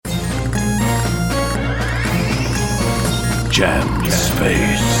Jam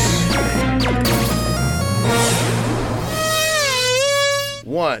Space.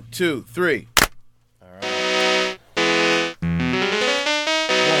 1, 2, 3. All right.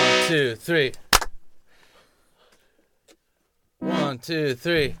 1, 2, 3. 1, 2,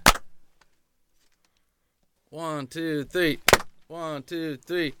 3. 1, 2, 3. 1, 2,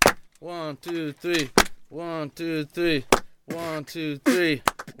 3. 1, 2, 3. 1, 2, 3. 1, 2, 3.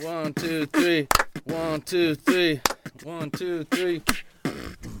 1, 2, 3. 1, 2, 3. 1, 2, 3.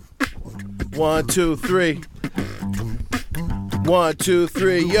 1, 2, 3. 1, 2,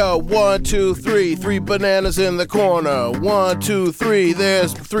 3, yo, 1, 2, 3, 3 bananas in the corner. 1, 2, 3,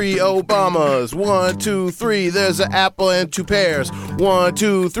 there's 3 Obamas. 1, 2, 3, there's an apple and 2 pears. 1,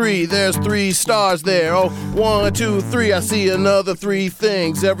 2, 3, there's 3 stars there. Oh, 1, 2, 3, I see another 3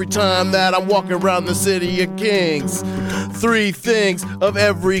 things every time that I'm walking around the city of Kings. 3 things of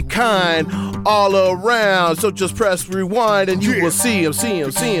every kind all around. So just press rewind and you will see him, see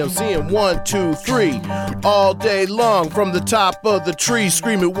him, see him, see him. 1, 2, 3, all day long from the top of the tree,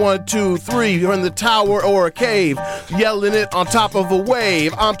 screaming 1, 2, 3. You're in the tower or a cave, yelling it on top of a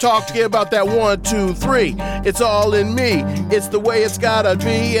wave. I'm talking about that 1, 2, 3. It's all in me. It's the way it's gotta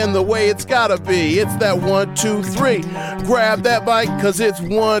be and the way it's gotta be. It's that 1, 2, 3. Grab that mic, cause it's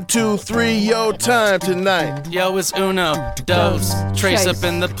 1, 2, 3, yo time tonight. Yo, it's uno, dos, trace up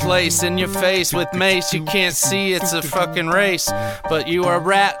in the place, in your face with mace. You can't see it's a fucking race, but you are a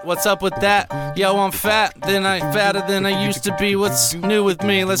rat. What's up with that? Yo, I'm fat, fatter than I used to be. What's new with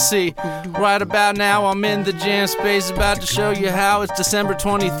me? Let's see. Right about now, I'm in the jam space, about to show you how. It's December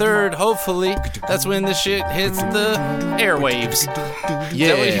 23rd. Hopefully, that's when the shit hits the airwaves.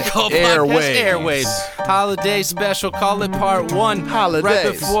 Yeah, Airwaves. Holiday special, call it part 1. Holidays.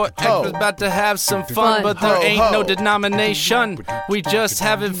 Right before X was about to have some fun, but there ain't no denomination. We just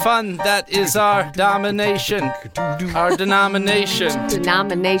having fun. That is our domination. Our denomination.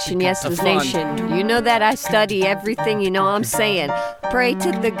 Denomination, yes, is fun. nation. You know that I study everything, you know what I'm saying. Pray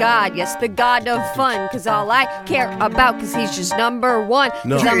to the God, yes, the God of fun, cause all I care about, cause he's just number 1.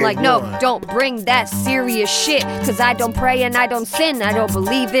 Cause I'm like, no, don't bring that serious shit, cause I don't pray and I don't sin, I don't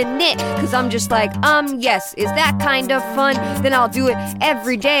believe in it, cause I'm just like, yes, is that kind of fun? Then I'll do it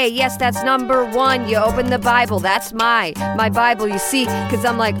every day, yes, that's number 1. You open the Bible, that's my Bible, you see, cause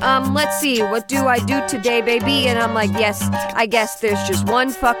I'm like, let's see, what do I do today, baby? And I'm like, yes, I guess there's just one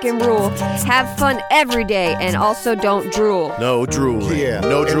fucking rule. Have fun every day, and also don't drool. No drooling. Yeah.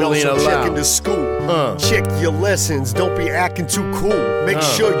 No drooling and also allowed. check into school. Check your lessons. Don't be acting too cool. Make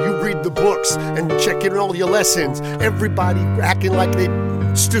sure you read the books and check in all your lessons. Everybody acting like they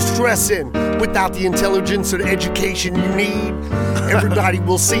stressing without the intelligence or the education you need. Everybody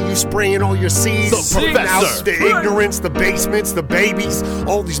will see you spraying all your seeds. The professor. Out the ignorance, the basements, the babies.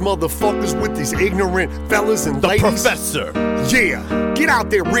 All these motherfuckers with these ignorant fellas and The ladies. professor. Yeah. Get out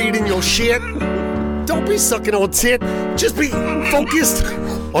there reading your shit. Don't be sucking on tit. Just be focused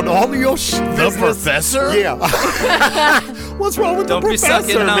on all of your The professor? Yeah. What's wrong with Don't the be professor,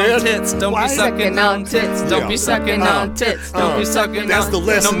 sucking man? on tits. Don't be sucking on tits. Don't be sucking on tits. Don't be sucking That's on. the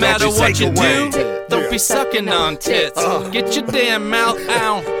lesson No matter that you what take you away. do, don't be sucking on tits. Get your damn mouth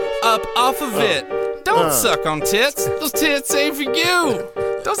up off of it. Don't suck on tits. Those tits ain't for you.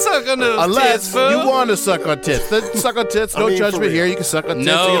 Don't suck on those tits, Unless fool. you want to suck on tits. Then suck on tits. No I mean, for judgment real. here. You can suck on tits.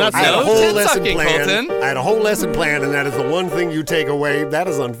 No, You're not I had a no. whole tit lesson sucking, plan. Colton. I had a whole lesson plan, and that is the one thing you take away. That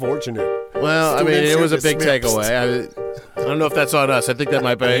is unfortunate. Well, I mean, Students it are was a big dismissed. takeaway. I don't know if that's on us. I think that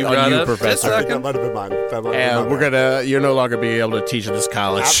might be You on brought you, up Professor. I think that might have been mine. That might have been And mine. you'll no longer be able to teach at this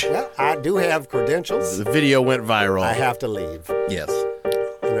college. I do have credentials. The video went viral. I have to leave. Yes.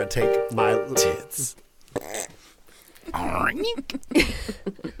 I'm gonna take my tits.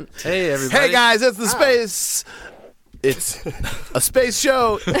 Hey, everybody. Hey guys, it's the space. It's a space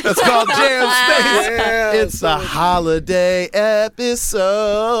show that's called Jam Space. It's a holiday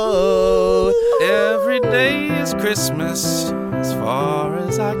episode. Every day is Christmas, as far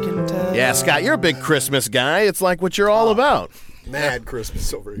as I can tell. Yeah, Scott, you're a big Christmas guy. It's like what you're all about. Mad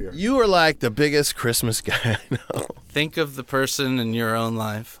Christmas over here. You are like the biggest Christmas guy I know. Think of the person in your own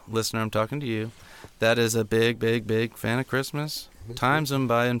life, listener, I'm talking to you, that is a big, big, big fan of Christmas. Times them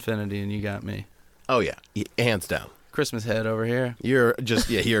by infinity, and you got me. Oh yeah, hands down. Christmas head over here. You're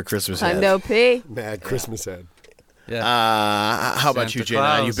a Christmas head. Hundo P. Mad Christmas head. Yeah. How about you, Santa Jana?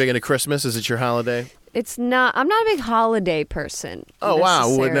 Are you Claus. big into Christmas? Is it your holiday? It's not. I'm not a big holiday person. Oh wow,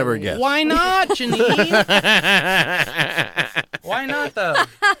 we would never necessarily. guess. Why not, Janine? Why not, though?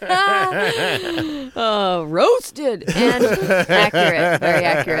 Roasted and accurate, very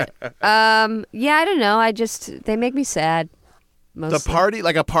accurate. Yeah, I don't know. They make me sad. Mostly. The party,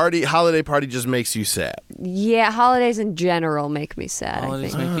 like a holiday party, just makes you sad. Yeah, holidays in general make me sad.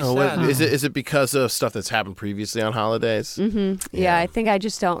 Holidays I think. make you sad. Is it because of stuff that's happened previously on holidays? Yeah, I think I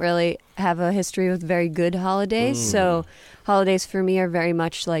just don't really have a history with very good holidays. So holidays for me are very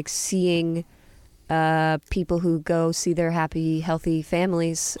much like seeing people who go see their happy, healthy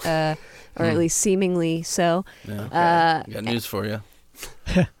families, or at least seemingly so. Yeah. Got news for you.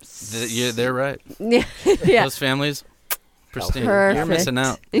 They're right. Yeah. Those families, pristine. Perfect. You're missing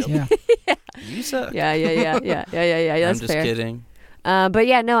out. Yeah. You suck. Yeah. That's I'm just fair. kidding. But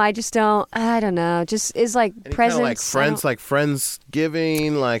yeah, no, I just don't. I don't know. Just is like Any presents. kind of like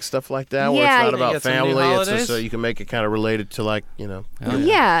Friendsgiving, like stuff like that, where Yeah. it's not You about got some new family. It's holidays? just so you can make it kind of related to like Hell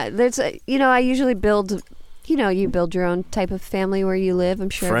Yeah, there's I usually build. You build your own type of family where you live. I'm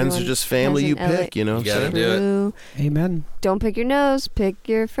sure friends are everyone just family has you an pick. You know, You gotta so- do it. True. Amen. Don't pick your nose. Pick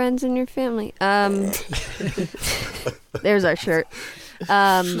your friends and your family. There's our shirt.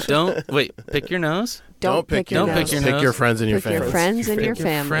 Don't wait. Pick your nose. Don't pick your Don't nose. pick your Pick nose. your friends and your Pick your family. friends and your Pick your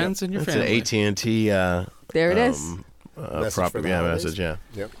family. friends and your It's an family. AT&T. There it is. Message Proper for the message. holidays. Yeah.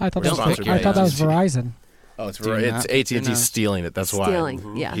 Yep. I thought We're that sponsored was, I by thought that was AT&T. Verizon. Oh, it's Do it's not pick your AT&T nose. stealing it. That's why.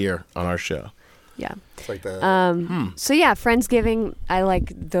 Stealing, yeah. Here on our show. Yeah. It's like the So yeah, Friendsgiving. I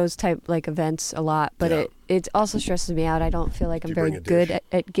like those type like events a lot, but Yeah. it also stresses me out. I don't feel like I'm you very bring a good dish?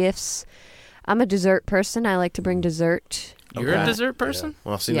 at gifts. I'm a dessert person. I like to bring dessert. You're a dessert person.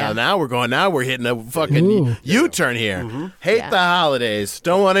 Well, see Yeah. now we're hitting a fucking Ooh. U-turn here. Hate Yeah. the holidays.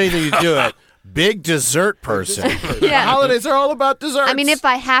 Don't want anything to do it. Big dessert person. The Yeah. holidays are all about desserts. I mean, if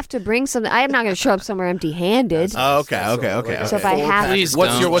I have to bring something, I am not going to show up somewhere empty-handed. Oh, okay. So if I have, Please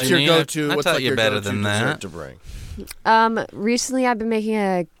What's don't. your I mean, go-to? I What's taught like you your better go-to than dessert that. to bring? recently I've been making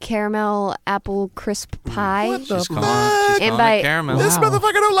a caramel apple crisp pie. What the She's fuck? calling And it by- caramel. This Wow.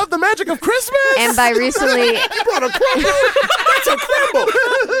 motherfucker don't love the magic of Christmas. And by recently, brought a crumble. That's a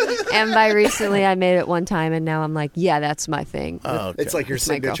crumble. and by recently, I made it one time, and now I'm like, yeah, that's my thing. Oh, okay. It's like your With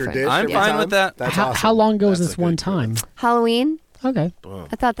my signature girlfriend. dish. I'm every fine time? with that. That's How, awesome. how long ago was That's this a one good time? Halloween. Okay.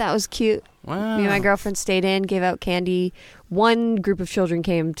 I thought that was cute. Wow. Me and my girlfriend stayed in, gave out candy. One group of children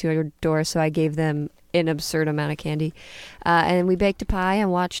came to our door, so I gave them an absurd amount of candy. And we baked a pie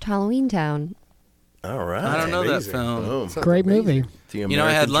and watched Halloween Town. All right. I don't know that Amazing. film. Boom. Sounds Great amazing. movie. The You know,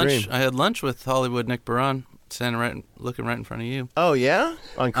 I had American lunch. dream. I had lunch with Hollywood Nick Baron, standing looking right in front of you. Oh yeah,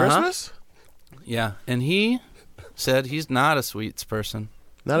 on Christmas. Yeah, and he said he's not a sweets person.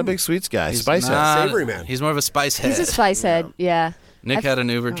 Not a big sweets guy. He's Spice head. not- Savory man. He's more of a spice head. He's a spice head, yeah. Nick had an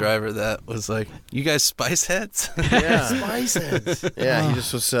Uber driver that was like, "You guys spice heads?" Yeah. Spices. Yeah, he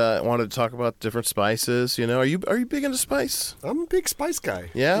just was wanted to talk about different spices. You know, are you big into spice? I'm a big spice guy.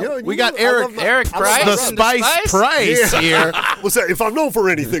 Yeah? You know, We you got know, I Eric- love my- Eric I love Price? my The Into rub. Spice spice? Price here. What's that? If I'm known for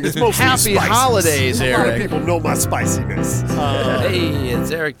anything, it's mostly Happy spices. holidays, A lot of Eric. people know my spiciness. Hey, it's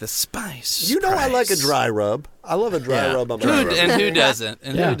Eric the Spice. You know I like a Price. dry rub. I love a dry Yeah. rub on my Who, rub. and who doesn't?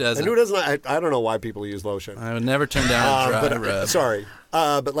 And Yeah. who doesn't? And who doesn't? I don't know why people use lotion. I would never turn down a dry but rub. sorry,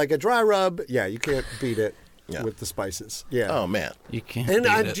 but like a dry rub, yeah, you can't beat it Yeah. with the spices. Yeah. Oh man. You can't. And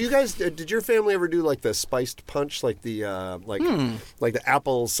beat it. do you guys? Did your family ever do like the spiced punch, like the like the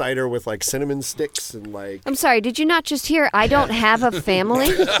apple cider with like cinnamon sticks and like? I'm sorry, did you not just hear I don't have a family?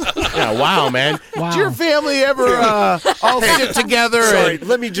 Yeah. Wow, man. Wow. Did your family ever all sit together Sorry, and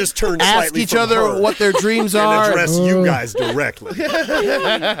let me just turn ask slightly each from other her what their dreams and are? address you guys directly. No,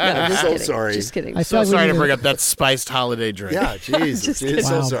 just so kidding. sorry. Just kidding. I So felt sorry we to need bring up that spiced holiday drink. Yeah, jeez, Just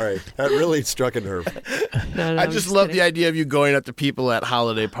so Wow. sorry. That really struck a nerve. No, I I'm just love kidding. the idea of you going up to people at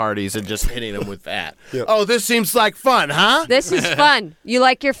holiday parties and just hitting them with that. Yep. Oh, this seems like fun, huh? This is fun. You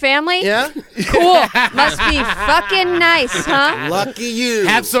like your family? Yeah? Cool. Must be fucking nice, huh? Lucky you.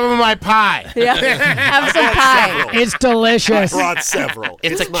 Have some of my pie. Yeah. Have some pie. It's delicious. Brought several.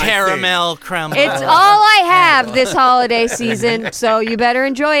 It's a my caramel crumble. It's all I have this holiday season, so you better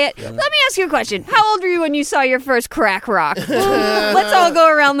enjoy it. Let me ask you a question. How old were you when you saw your first crack rock? Let's all go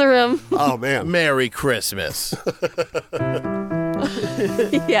around the room. thing. Oh man. Merry Christmas.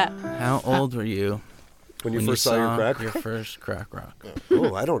 Yeah. How old were you When you when first saw your crack. Your first crack rock.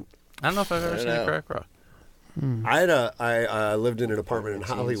 Oh, I don't. I don't know if I've ever seen a know. crack rock. I lived in an apartment in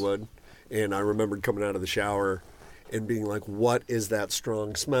Hollywood, and I remembered coming out of the shower and being like, "What is that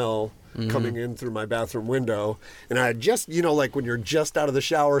strong smell?" coming in through my bathroom window, and I had just, like when you're just out of the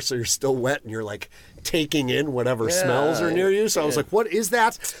shower, so you're still wet, and you're like taking in whatever smells are near you. So I was like, "What is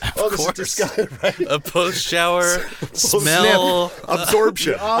that?" This is disgusting, right? A post-shower smell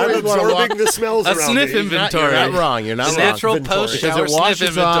absorption. I'm absorbing the smells a around sniff me. inventory. You're not wrong. You're not the wrong. natural Because post-shower it sniff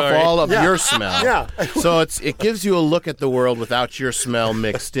washes off inventory. all of your smell. Yeah. So it gives you a look at the world without your smell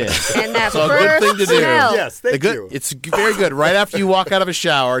mixed in. And that So a good first thing to do. smell. Yes, thank you. It's very good. Right after you walk out of a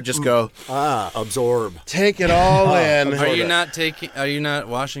shower, just go Absorb. take it all in. Are you not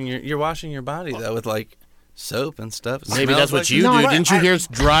washing you're washing your body though with like soap and stuff? It Maybe smells that's what like you No, do. right, Didn't you hear it's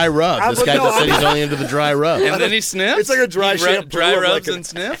dry rub? This guy just said he's only into the dry rub. And then he sniffs. It's like a dry shampoo. Dry of rubs like and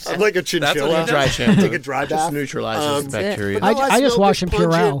sniffs. I'm like a That's what chinchilla. he Dry shampoo. Take a dry Just bath. neutralizes bacteria. But no, I just smell wash this in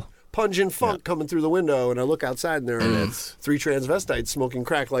Purell. Pungent funk coming through the window, and I look outside, and there are 3 transvestites smoking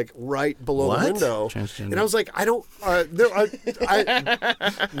crack, like right below What? the window. Transgender. And I was like, I don't.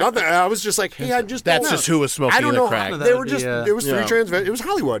 Nothing. I was just like, hey, I just. That's don't know. just who was smoking I don't the know. crack. They were That would just. be, It was 3 yeah. transvestites. It was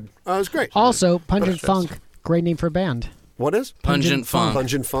Hollywood. It was great. Also, Pungent Funk, great name for a band. What is Pungent funk.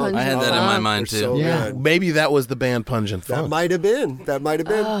 Pungent funk? I had that in my Oh, mind they're too. so Yeah. good. Maybe that was the band Pungent That Funk. might have been. That might have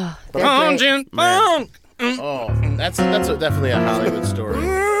been. They're great. Pungent funk. Oh, that's definitely a Hollywood story.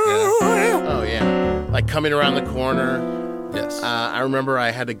 Oh yeah, like coming around the corner. Yes. I remember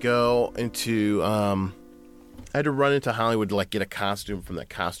I had to go into. I had to run into Hollywood to like get a costume from that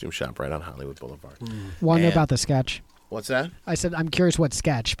costume shop right on Hollywood Boulevard. Wonder And- about the sketch. What's that? I said I'm curious what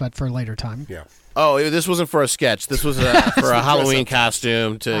sketch, but for a later time. Yeah. Oh, this wasn't for a sketch. This was for a Halloween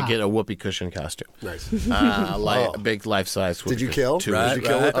costume to get a whoopee cushion costume. Nice. A big life-size. Did you kill? Did you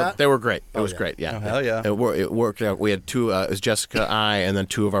kill with that? They were great. It was great. Yeah. Oh, hell yeah. It worked out. We had 2. It was Jessica, and then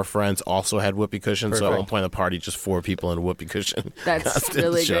 2 of our friends also had whoopee cushions. So at one point in the party, just 4 people in a whoopee cushion. That's costumes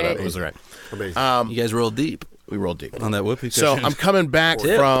really showed up. great. It was great. Amazing. You guys rolled deep We rolled deep. on that whoopee cushion. So I'm coming back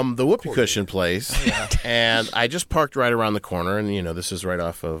from the whoopee cushion place, and I just parked right around the corner, and this is right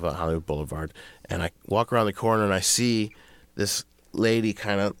off of Hollywood Boulevard, and I walk around the corner and I see this lady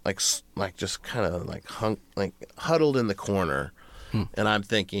kind of huddled in the corner, and I'm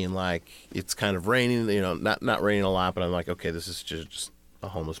thinking like it's kind of raining, not raining a lot, but I'm like, okay, this is just a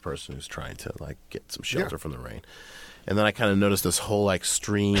homeless person who's trying to like get some shelter from the rain. And then I kind of noticed this whole like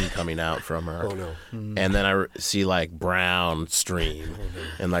stream coming out from her. Oh, no. And then I see like brown stream,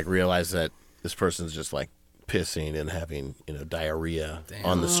 and like realize that this person's just like pissing and having diarrhea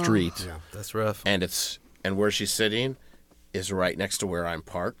on the street. Yeah. That's rough. And where she's sitting is right next to where I'm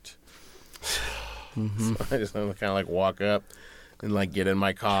parked. So I just kind of like walk up and like get in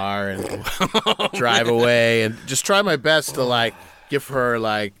my car and drive away and just try my best to like give her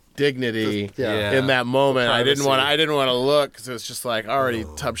like dignity Yeah. in that moment. I didn't Privacy. want to look because it's just like already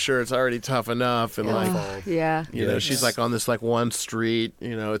tough. Sure, it's already tough enough, and like Yeah. she's like on this like one street.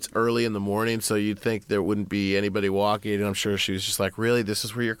 It's early in the morning, so you'd think there wouldn't be anybody walking. And I'm sure she was just like, "Really, this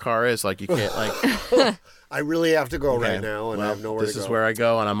is where your car is? Like you can't like." I really have to go Okay, right now, and I well, have nowhere this to go. is where I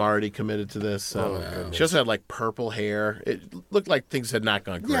go, and I'm already committed to this. So she also had like purple hair. It looked like things had not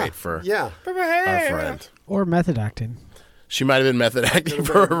gone great for Yeah. our friend. Or method acting. She might have been method acting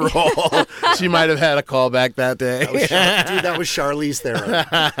for a role. She might have had a callback that day. That was Charlize Theron.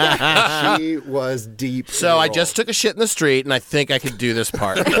 She was deep. in So the I role. just took a shit in the street, and I think I could do this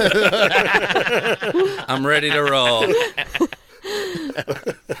part. I'm ready to roll.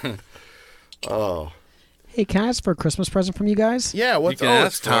 Oh. Hey, can I ask for a Christmas present from you guys? Yeah, what's You can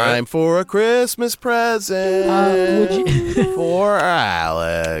it's ask for time for a Christmas present for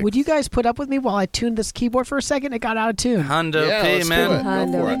Alex. Would you guys put up with me while I tuned this keyboard for a second? It got out of tune. Hondo Yeah, P, let's do man. it.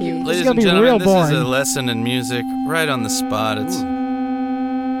 Hondo Go for it. P. Ladies This is and gonna be gentlemen, real this is a boring. lesson in music right on the spot. It's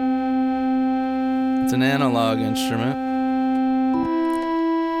an analog instrument.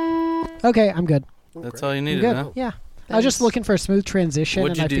 Okay, I'm good. That's all you I'm needed, good. huh? Yeah. I was just looking for a smooth transition,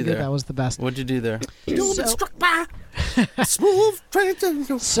 What'd and you I do figured there? that was the best. What'd you do there? Smooth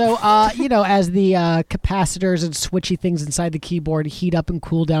transition. So, as the capacitors and switchy things inside the keyboard heat up and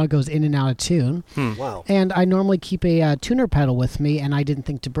cool down, it goes in and out of tune. Wow. And I normally keep a tuner pedal with me, and I didn't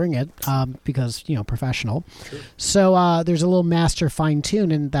think to bring it because, professional. So there's a little master fine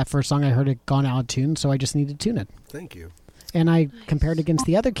tune, and that first song I heard it gone out of tune, so I just needed to tune it. Thank you. And I compared against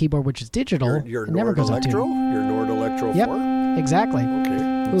the other keyboard, which is digital. Your it never Nord goes out of Electro? tune. Your Nord Electro Yep, 4? exactly.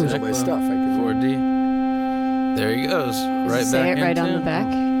 Okay. Those are my stuff. I can 4D. There he goes. Right Say back it right in on the tune.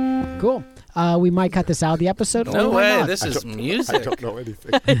 back. Cool. We might cut this out of the episode. No or why way. not. This is I music. don't know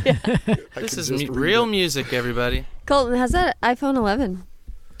anything. This is real music, everybody. Colton, how's that iPhone 11?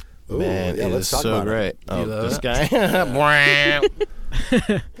 Ooh, Man, yeah, it let's is talk so about great. Oh, love this it? guy.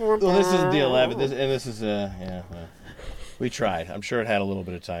 Well, this is the 11. This is We tried. I'm sure it had a little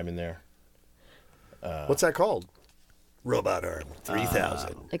bit of time in there. What's that called? Robot Arm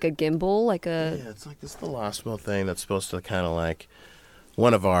 3000. Like a gimbal, like a. Yeah, it's like this little Osmo thing that's supposed to kind of like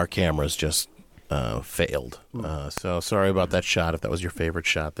one of our cameras just failed. So sorry about that shot if that was your favorite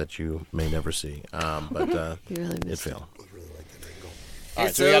shot that you may never see. But You really it missed failed. I really like that angle. All right,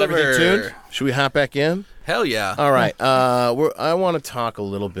 It's so we got everything over. tuned. Should we hop back in? Hell yeah. All right. I want to talk a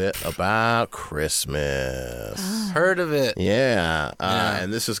little bit about Christmas. Heard of it. Yeah.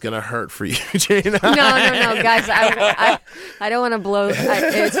 And this is going to hurt for you, Jane. No, guys. I don't want to blow.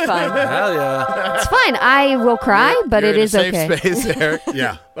 It's fine. Hell yeah. It's fine. I will cry, but You're it in a is safe okay. space, Eric.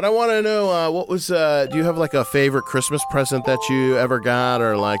 Yeah. But I want to know what was. Do you have like a favorite Christmas present that you ever got,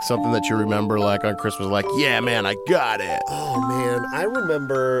 or like something that you remember like on Christmas? Like, yeah, man, I got it. Oh, man. I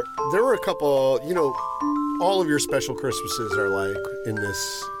remember there were a couple, all of your special Christmases are like in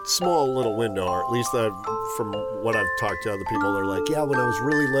this small little window, or at least from what I've talked to other people, they're like, yeah, when I was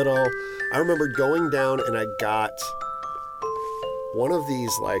really little, I remember going down and I got one of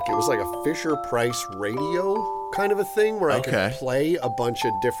these, like, it was like a Fisher-Price radio kind of a thing where I could play a bunch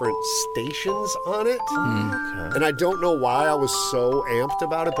of different stations on it. And I don't know why I was so amped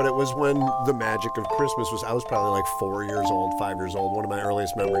about it, but it was when the magic of Christmas was, I was probably like 4 years old, 5 years old, one of my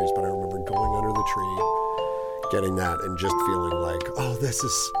earliest memories, but I remember going under the tree, getting that, and just feeling like, oh, this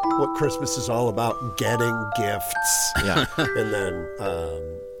is what Christmas is all about, getting gifts. Yeah. And then,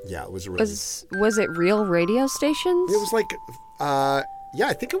 it was really... Was it real radio stations? It was like, I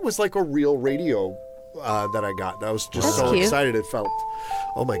think it was like a real radio that I got. And I was just That's so cute. excited. It felt,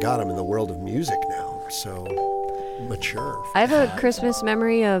 oh my God, I'm in the world of music now. We're so mature. I have a Christmas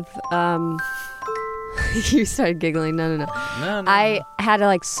memory of. You started giggling. No. No. I had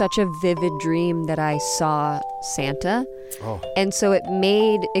such a vivid dream that I saw Santa. Oh. And so it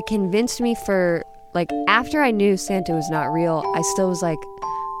convinced me for, after I knew Santa was not real, I still was like,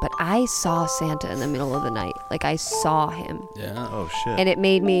 but I saw Santa in the middle of the night. I saw him. Yeah. Oh shit. And it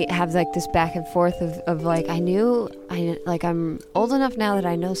made me have this back and forth of I'm old enough now that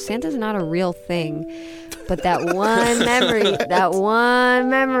I know Santa's not a real thing, but that one memory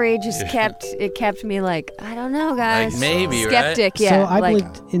just kept me I don't know, guys. Maybe, skeptic, right? yeah. So I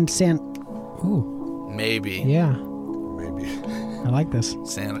believed in Santa. Ooh, Maybe. yeah. Maybe. I like this.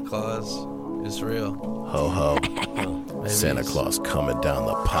 Santa Claus is real. Ho ho. Maybe Santa Claus coming down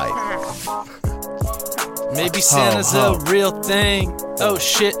the pipe. Maybe Santa's a real thing. Oh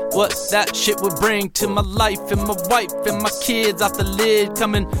shit, what that shit would bring to my life and my wife and my kids off the lid.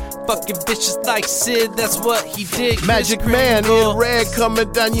 Coming fucking vicious like Sid, that's what he did. Magic man in red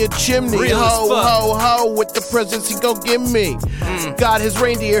coming down your chimney. Real as Ho, fuck. ho, ho, with the presents he gon' give me. Got his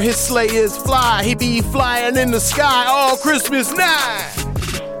reindeer, his sleigh is fly. He be flying in the sky all Christmas night.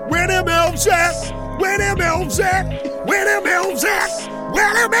 Where them elves at? Where them elves at? Where them elves at?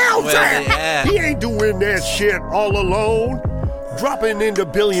 Where them elves Where they at? He ain't doing that shit all alone. Dropping into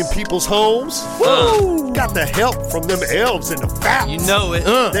billion people's homes. Woo! Got the help from them elves in the fat. You know it.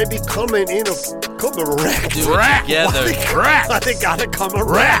 They be coming in come erect. Do it together. They gotta come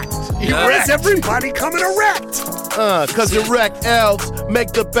erect. Yeah. Where's everybody coming erect? Cause erect elves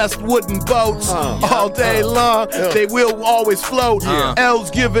make the best wooden boats all day long. They will always float.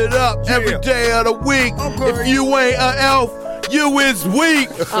 Elves give it up every day of the week. If you ain't an elf, you is weak.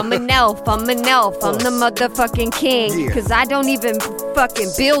 I'm an elf, I'm the motherfucking king. Yeah. Cause I don't even fucking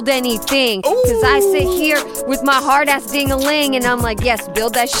build anything. Cause I sit here with my hard ass ding-a-ling and I'm like, yes,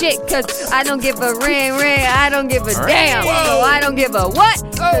 build that shit. Cause I don't give a ring, I don't give a damn. Whoa. So I don't give a what.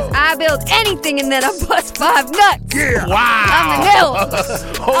 Cause I build anything and then I bust 5 nuts. Yeah. I'm an elf.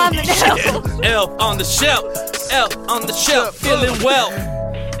 I'm an elf. Elf on the shelf. Elf on the shelf. Feeling well.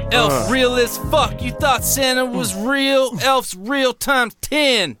 Elf real as fuck. You thought Santa was real? Elf's real times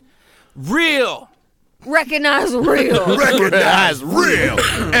 10. Real. Recognize real. Recognize real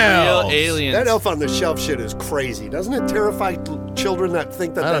Real elves. aliens. That elf on the shelf shit is crazy. Doesn't it terrify children that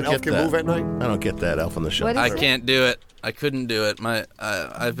think that I don't elf get can that. move at night? I don't get that elf on the shelf. What I is it? can't do it. I couldn't do it.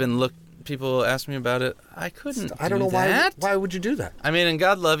 I've been people ask me about it. I couldn't I don't know do that. why would you do that? I mean, and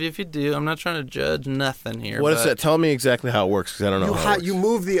God love you if you do. I'm not trying to judge nothing here. What is but that? Tell me exactly how it works, because I don't know how it works. You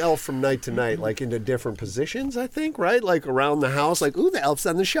move the elf from night to night, like into different positions, I think, right? Like around the house, like, ooh, the elf's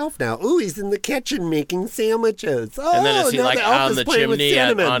on the shelf now. Ooh, he's in the kitchen making sandwiches. Oh, And then is he now like the elf on is the playing with chimney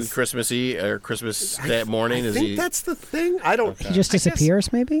on cinnamons. Christmas Eve or Christmas Day morning? I Is think he? that's the thing. I don't. He just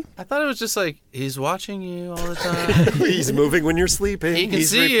disappears, maybe? I thought it was just like he's watching you all the time. He's moving when you're sleeping. He can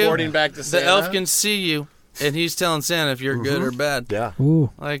He's see you. reporting back to The Santa. elf can see you, and he's telling Santa if you're good or bad. Yeah. Ooh.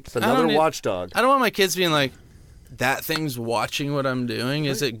 Like It's another I don't watchdog. I don't want my kids being like, that thing's watching what I'm doing.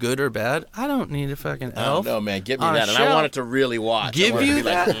 Is it good or bad? I don't need a fucking elf. No, man, give me on a that. And I shelf. want it to really watch. Give I want it to you be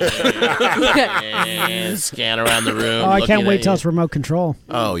like, scan around the room. Oh, I can't looking wait at till you. it's remote control.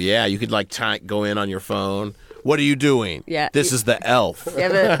 Oh, yeah. You could, like, go in on your phone. What are you doing? Yeah. This is the elf. Yeah,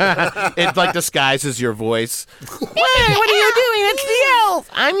 but It, like, disguises your voice. Hey, what are you doing? It's the elf.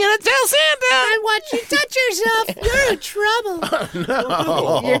 I'm going to tell Santa. I want you to touch yourself. You're in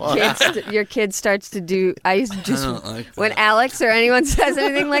trouble. your kid starts to do. I used to just I don't like that. when Alex or anyone says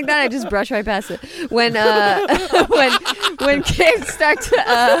anything like that, I just brush right past it. When when kids start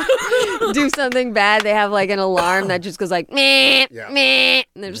to do something bad, they have like an alarm that just goes like meh meh,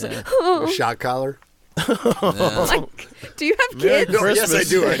 and they're just like, A shot collar. do you have kids? No, yes, I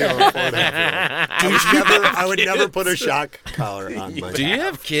do. I know. I would never put a shock collar on my. Do you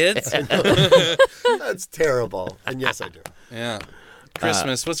have kids? That's terrible. And yes, I do. Yeah.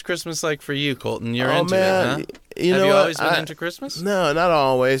 Christmas. What's Christmas like for you, Colton? You're Oh, into man. it, huh? You Have know you what? always been into Christmas? No, not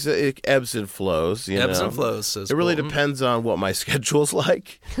always. It ebbs and flows. Ebbs know. and flows, says It really Colton. depends on what my schedule's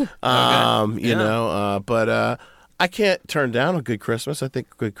like. You Yeah. know, but I can't turn down a good Christmas. I think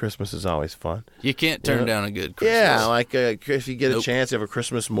a good Christmas is always fun. You can't turn down a good Christmas. Yeah, like if you get a Nope. chance, you have a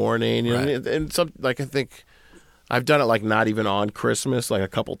Christmas morning, you know, Right. and some like I think I've done it like not even on Christmas, like a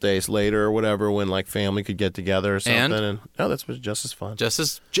couple days later or whatever, when like family could get together or something. And that's just as fun. Just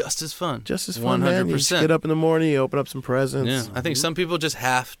as fun. Just as fun, man. You just 100%. get up in the morning, you open up some presents. Yeah, I think some people just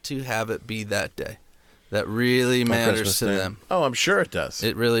have to have it be that day. That really matters Christmas to Day. them. Oh, I'm sure it does.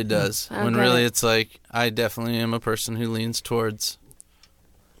 It really does. I When get really it. it's like, I definitely am a person who leans towards,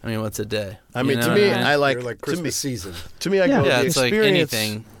 I mean, what's a day? I mean, You to know me, what I mean? I like, You're like to me, Christmas season. to me, I Yeah. go Yeah, the it's like experience.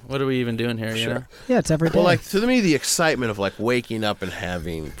 anything. What are we even doing here, you know? Yeah, it's every day. Well, like to me, the excitement of like waking up and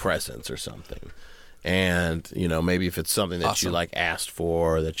having presents or something, and you know maybe if it's something that you Awesome. like asked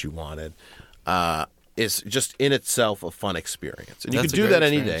for or that you wanted, is just in itself a fun experience, and you That's can a do great that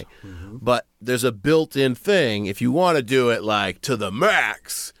any experience. day. But there's a built-in thing if you want to do it like to the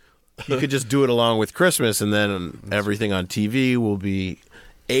max, you could just do it along with Christmas, and then everything on TV will be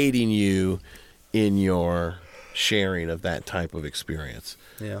aiding you in your sharing of that type of experience.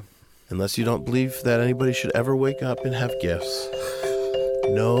 Yeah. Unless you don't believe that anybody should ever wake up and have gifts.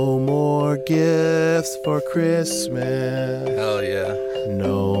 No more gifts for Christmas. Hell yeah.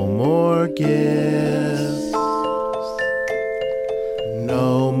 No more gifts.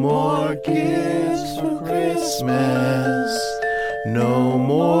 No more gifts for Christmas. No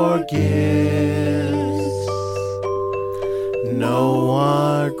more gifts. No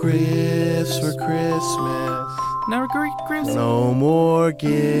more gifts for Christmas. Now Christmas. No more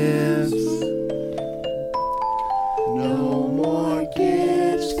gifts. No more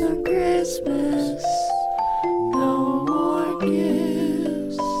gifts for Christmas. No more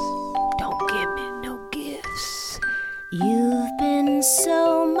gifts. Don't give me no gifts. You've been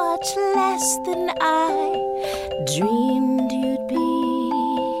so much less than I dreamed you'd be.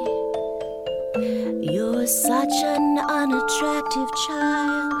 You're such an unattractive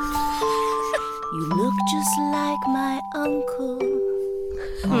child. You look just like my uncle.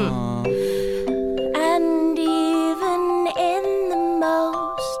 And even in the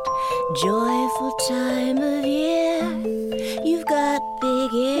most joyful time of year, you've got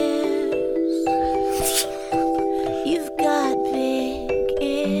big ears. You've got big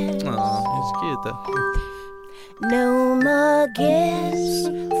ears. Aw, it's cute though. No more gifts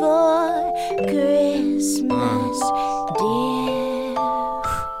for Christmas, dear.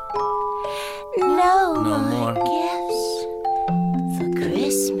 No more gifts for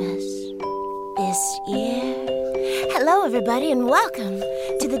Christmas this year. Hello, everybody, and welcome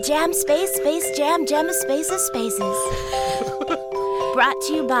to the Jam Space Jam of Spaces Spaces. Brought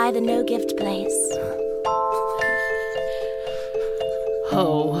to you by the No Gift Place.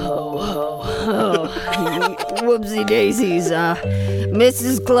 Ho, ho, ho, ho. Whoopsie daisies.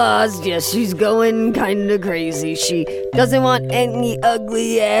 Mrs. Claus, yes, she's going kinda crazy. She doesn't want any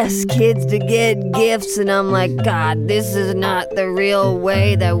ugly ass kids to get gifts. And I'm like, God, this is not the real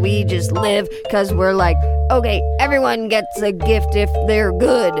way that we just live. Cause we're like, okay, everyone gets a gift if they're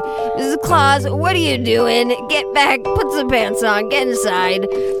good. Mrs. Claus, what are you doing? Get back, put some pants on, get inside.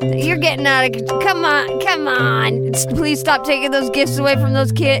 You're getting out of control. Come on, come on. Please stop taking those gifts away from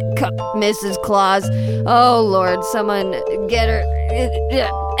those kids. Mrs. Claus. Oh, Lord, someone get her.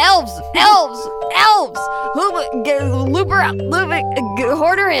 Elves! Loop her out.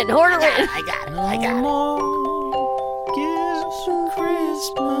 Hoard her in. I got it. No more gifts for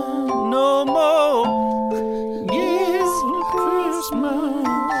Christmas. No more gifts for Christmas.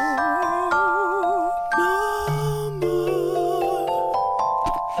 No more.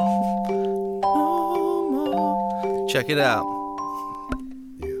 No more. check it out.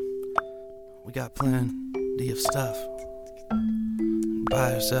 Yeah. We got plenty of stuff.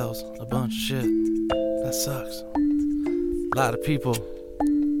 Buy ourselves a bunch of shit. That sucks. A lot of people.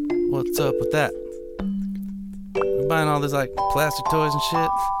 What's up with that? We're buying all this like plastic toys and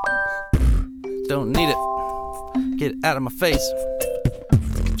shit. Don't need it. Get it out of my face.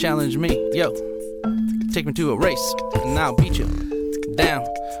 Challenge me, yo. Take me to a race, and I'll beat you down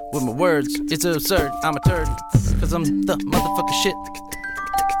with my words. It's absurd, I'm a turd, cause I'm the motherfucking shit.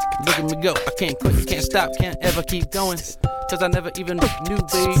 Look at me go, I can't quit, can't stop, can't ever keep going. Cause I never even knew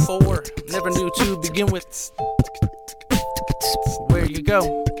before, never knew to begin with. Where you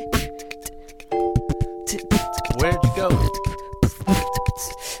go? Where'd you go?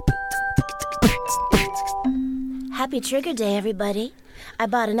 Happy Trigger Day, everybody. I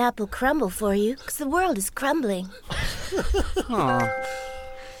bought an apple crumble for you, because the world is crumbling. Aw.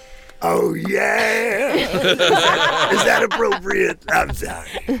 Oh, yeah. Is that appropriate? I'm sorry.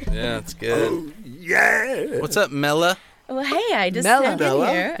 Yeah, it's good. Oh, yeah. What's up, Mella? Well, hey, I just Mella. snuck in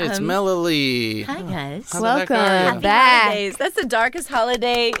here. It's Mella Lee. Hi, guys. How the heck are Welcome you? back. Holidays. That's the darkest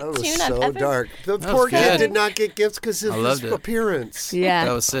holiday That was tune I've so ever... dark. The That poor was guy good. did not get gifts because of I his loved it. appearance. Yeah.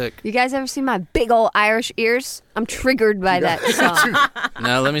 That was sick. You guys ever see my big old Irish ears? I'm triggered by that song.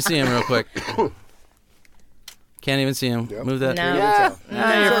 Now let me see him real quick. Can't even see him. Yep. Move that. No. Yeah.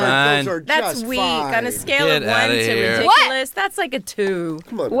 No, you're fine. Those are That's just weak. fine. On a scale Get of 1 outta to here. ridiculous, that's like a 2.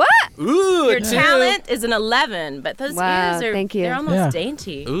 Come on. What? Ooh, Your a two. talent is an 11, but those Wow, ears are thank you. they're almost Yeah.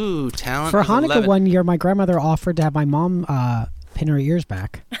 dainty. Ooh, talent. For is Hanukkah 11. one year, my grandmother offered to have my mom pin her ears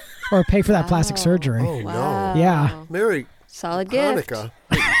back or pay for that plastic surgery. Oh, no. Yeah. Merry Solid gift. Hanukkah.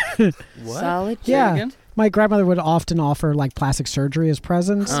 What? Solid gift. Yeah. again? My grandmother would often offer like plastic surgery as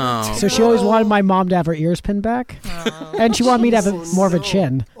presents. Oh. So she always wanted my mom to have her ears pinned back. And she wanted me to have more of a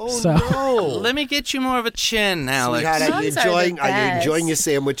chin. Oh, so no. Let me get you more of a chin, Alex. Sweetheart, Moms are the are you enjoying best. your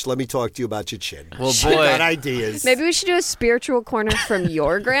sandwich? Let me talk to you about your chin. Well, I boy. got ideas. Maybe we should do a spiritual corner from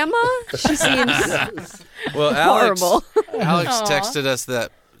your grandma. She seems Well, Alex, horrible. Alex Aw. texted us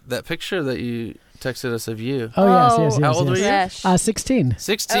that picture that you texted us of you. oh yes. How old were you? Fresh. 16.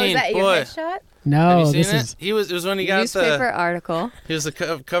 16. Oh, is that your boy. headshot? Have No, you seen this it? is. It was when he got Newspaper the. article. He was the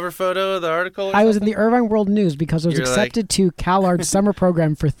cover photo of the article. or I was in something? the Irvine World News because I was You're like- accepted to CalArts summer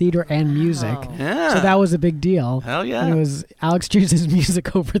program for theater and music. Oh. Yeah. So that was a big deal. Hell yeah. And it was Alex chooses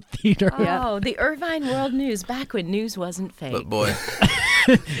music over theater. Yeah. Oh, the Irvine World News, back when news wasn't fake. But boy,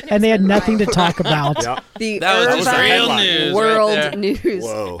 And they had nothing to talk about. Yeah. The that was the Irvine real headline. news. World right there. News.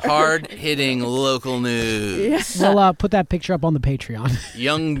 Whoa. Hard hitting local news. We'll put that picture up on the Patreon.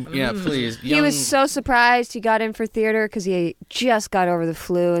 Young, yeah, please. He was so surprised he got in for theater because he just got over the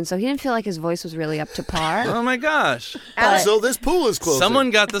flu, and so he didn't feel like his voice was really up to par. Oh my gosh! So this pool is closer. Someone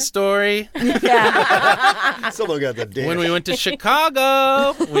got the story Yeah. Someone got the dance. when we went to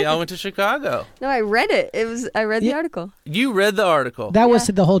Chicago. We all went to Chicago. No, I read it. I read the article. You read the article. That was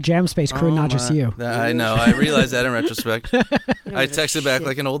the whole Jam Space crew, Oh not just my- you. I know. I realized that in retrospect. I texted back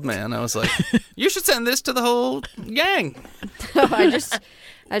like an old man. I was like, "You should send this to the whole gang." I just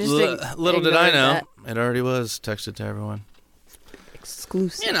Little did I ignored know, that. it already was texted to everyone.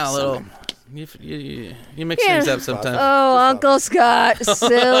 Exclusive. You know, little. You mix Yeah. things up sometimes. Oh, Uncle Scott,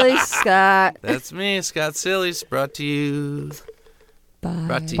 silly Scott. That's me, Scott Sillies, brought to you.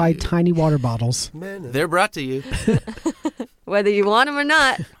 Brought to By you. tiny water bottles. Man, They're brought to you. Whether you want them or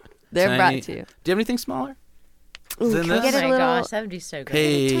not, they're Tiny- brought to you. Do you have anything smaller? Ooh, Than can we this? get Oh a my little, gosh, that would be so great.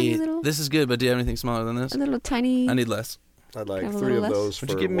 Hey, tiny little- this is good, but do you have anything smaller than this? a little tiny, I need less. I'd like Have a 3 of little those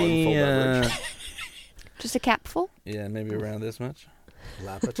Would for you give one me? full beverage. just a capful? Yeah, maybe around this much.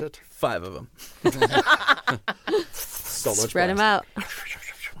 Laugh at it. 5 of them. So much Spread them plastic. out.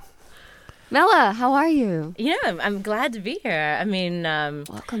 Mella, how are you? Yeah, I'm glad to be here. I mean,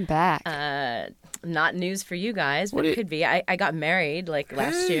 Welcome back. not news for you guys, What but do it you- could be. I got married like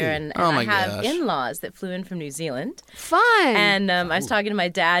last year, and Oh my I have gosh. in-laws that flew in from New Zealand. Fun. And I was talking to my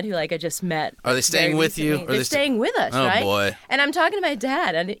dad, who like I just met. Are they staying very with you? recently. Or They're they staying with us, Oh, right? boy. And I'm talking to my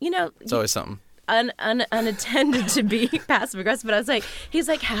dad, and you know, It's always something. unattended to be passive aggressive, but I was like, he's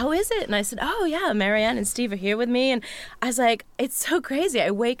like, how is it? And I said, oh yeah, Marianne and Steve are here with me. And I was like, it's so crazy.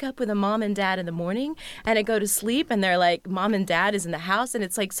 I wake up with a mom and dad in the morning, and I go to sleep, and they're like, mom and dad is in the house, and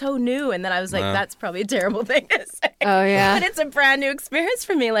it's like so new. And then I was like, Wow. that's probably a terrible thing to say. Oh, yeah. But it's a brand new experience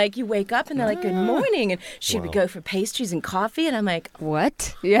for me. Like you wake up and they're like, good morning, and should we go for pastries and coffee? And I'm like,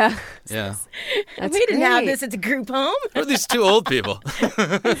 what? Yeah. Yeah. That's we didn't have great. this at the group home. Who are these two old people?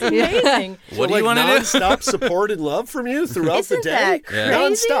 Amazing. What do you want to do? nonstop support and love from you throughout the Isn't day? that crazy?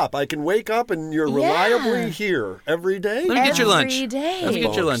 Nonstop. I can wake up and you're reliably here every day. Let me get your lunch. Every day. Let me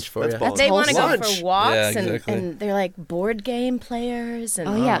get your lunch for you. That's They want to go Lunch. for walks, Yeah, exactly. and they're like board game players. And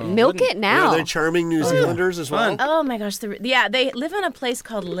Oh yeah, milk it now. Are they charming New Zealanders as well? Oh my gosh! They live in a place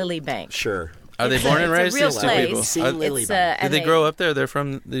called Lilybank. Sure. Are they born and raised? It's a real These two people. place. See Are- Lily It's, Bank. Did and they grow up there?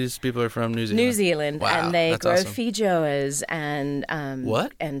 These people are from New Zealand. New Zealand, Wow, and they that's grow awesome. feijoas and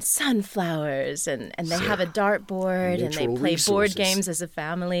What? and sunflowers, and they have a dartboard, and they Natural play board resources. games as a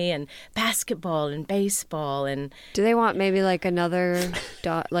family, and basketball and baseball, and Do they want maybe like another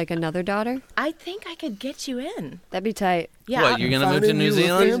daughter? I think I could get you in. That'd be tight. Yeah, What, you're going to move to New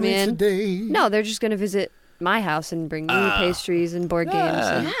Zealand? Man. Today. No, they're just gonna visit my house and bring me pastries and board games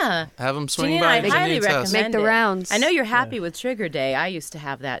and yeah. Have them swing Jeannie by and I highly Janine's house. recommend Make the it. rounds. I know you're happy with Trigger Day. I used to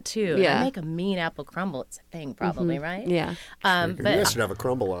have that too. And Yeah. I make a mean apple crumble. It's a thing, probably, right? yeah. You But guys should have a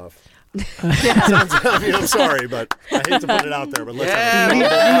crumble off. I mean, I'm sorry, but I hate to put it out there, but let's have a crumble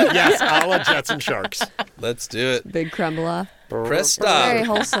off. Yes, a la Jets and Sharks. Let's do it. Big crumble off. Press Very stop.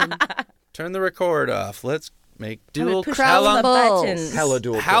 wholesome. Turn the record off. Let's make I'm gonna dual. push How all the long? Crumble. buttons. Hella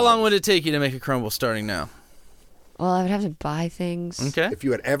dual. How long would it take you to make a crumble starting now? Well, I would have to buy things. Okay. If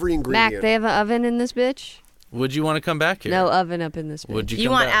you had every Mac, ingredient. they have an oven in this bitch? Would you want to come back here? No oven up in this bitch. Would you? You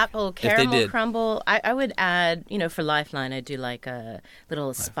come want back apple if they caramel did? crumble? I would add, for Lifeline, I do like a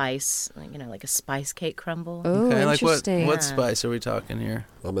little spice, like a spice cake crumble. Oh, Okay, like interesting. what spice are we talking here?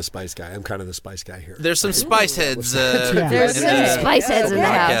 I'm a spice guy. I'm kind of the spice guy here. There's some spice heads. There's in some the spice heads in the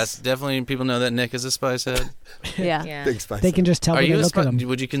podcast. house. Definitely, people know that Nick is a spice head. Yeah. Yeah. Big spice. They can just tell Are when you they a look at spice? them.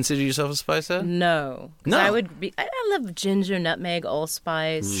 Would you consider yourself a spice head? No. 'Cause No. I love ginger, nutmeg,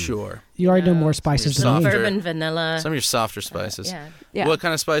 allspice, Sure. You already know more spices than me. Softer. bourbon, vanilla. Some of your softer spices. Yeah. Yeah. What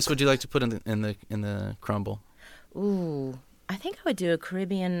kind of spice would you like to put in the crumble? Ooh. I think I would do a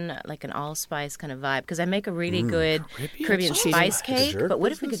Caribbean, like an allspice kind of vibe, because I make a really good Caribbean spice cake. dessert But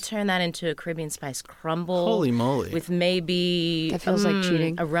what if we could turn that into a Caribbean spice crumble? Holy moly! With maybe That feels like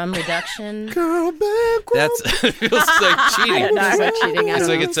cheating. a rum reduction. That's it feels like cheating. Feels like cheating. I It's don't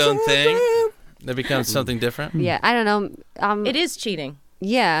like know. its own thing. That becomes something different. Yeah, I don't know. It is cheating.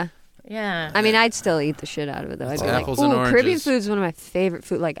 Yeah. Yeah. I mean, I'd still eat the shit out of it, though. I'd be like, apples and ooh, Caribbean oranges. food's one of my favorite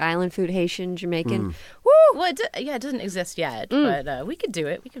food, like island food, Haitian, Jamaican. Woo! Well, it doesn't exist yet, but we could do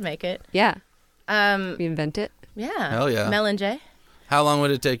it. We could make it. Yeah. Um, We invent it. yeah. Hell yeah. Mel and J. How long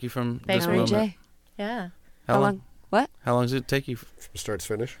would it take you from this Bakery. moment? Jay. Yeah. How long? What? How long does it take you? Start to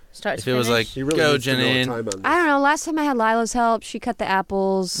finish. Start If to it was finish. like, He really go needs to know Janine. time on this. I don't know. Last time I had Lila's help, she cut the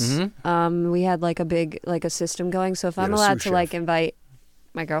apples. Mhm. We had like a system going. So if You I'm had a allowed sous to like chef. invite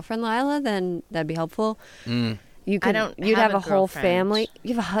my girlfriend Lila, then that'd be helpful. Mm. You could. don't You'd have have a a whole girlfriend. family.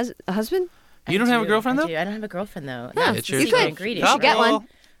 You have a husband. You don't have a do, girlfriend I though? do. I don't have a girlfriend though. Yeah, That's It's the your secret could. ingredient. You should get one.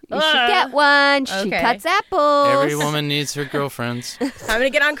 You should get one. She Okay. cuts apples. Every woman needs her girlfriends. I'm gonna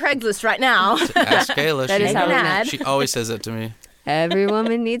get on Craigslist right now. Ask Kayla. That is She, how we Make an met. ad. she always says that to me. Every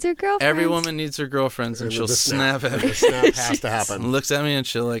woman needs her girlfriend. Every woman needs her girlfriends, and she'll The snap at me. The snap has to happen. Looks at me and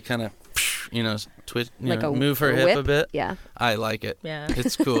she'll like kind of, twitch, Like a move her hip whip? a bit. Yeah. I like it. Yeah.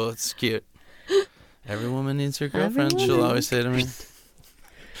 It's cool. It's cute. Every woman needs her Every girlfriend. She'll woman. always say to me.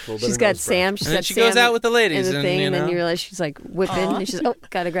 She's got Sam. She's And then got she Sam goes out with the ladies, in the and thing, you and then know. you realize she's like whipping, and she's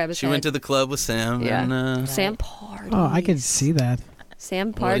gotta grab his She head. went to the club with Sam. Yeah. And, Sam party. Oh, I could see that. Sam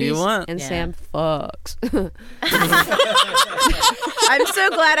What do parties you want? and Yeah. Sam fucks. I'm so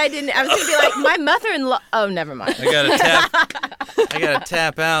glad I didn't. I was gonna be like my mother-in-law. Oh, never mind. I gotta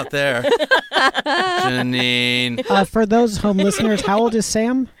tap out there. Janine. For those home listeners, how old is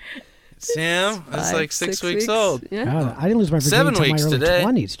Sam? Sam, that's 5, like 6 weeks old. Yeah. I didn't lose my virginity 7 until weeks my early today.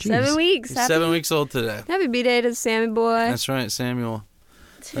 20s. Jeez. 7 weeks. He's Happy, 7 weeks old today. happy B-Day to the Sammy boy. That's right, Samuel.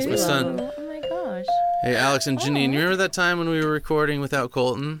 That's my son. Oh my gosh. Hey, Alex and Janine, you remember that time when we were recording without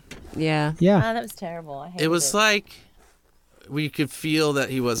Colton? Yeah. Yeah. Oh, that was terrible. I hated It was like we could feel that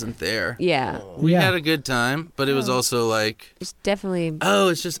he wasn't there. Yeah. We Yeah. had a good time, but it was also like, It's definitely oh,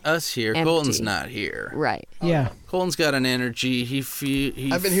 it's just us here. Empty. Colton's not here. right. Yeah. Colton's got an energy. He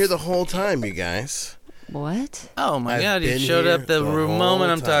I've been here the whole time, you guys. What? Oh my I've God! He been showed here up the the whole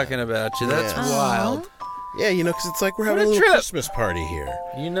moment I'm time. talking about you. That's Yeah. wild. Yeah, because it's like we're having What a a little trip. Christmas party here.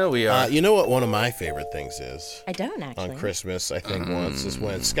 You know we are. You know what one of my favorite things is? I don't actually. On Christmas, I think once is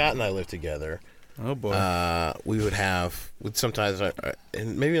when Scott and I lived together. oh boy. We would have, sometimes,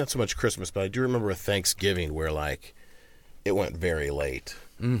 and maybe not so much Christmas, but I do remember a Thanksgiving where like it went very late.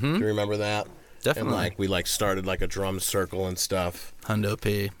 Mm-hmm. Do you remember that? Definitely. And like we started like a drum circle and stuff. Hundo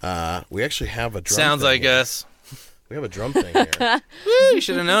P. We actually have a drum. Sounds thing like here. us. We have a drum thing here. You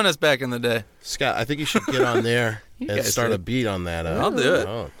should have known us back in the day. Scott, I think you should get on there and guys start should. a beat on that. I'll do it.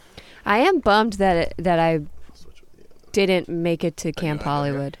 Oh. I am bummed that I didn't make it to Camp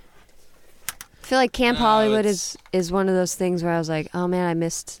Hollywood. I feel like Camp Hollywood is one of those things where I was like, oh man, I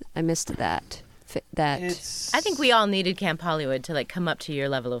missed that. I think we all needed Camp Hollywood to like come up to your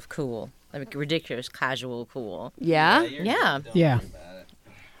level of cool, like ridiculous, casual cool. Yeah. Yeah.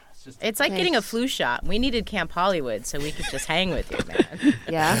 It's like getting a flu shot. We needed Camp Hollywood so we could just hang with you, man.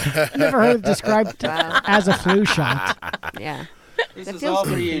 Yeah. Never heard it described as a flu shot. Yeah. This That is feels all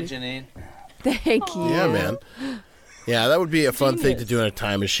for good. you, Janine. Thank you. Yeah, man. Yeah, that would be a fun thing to do in a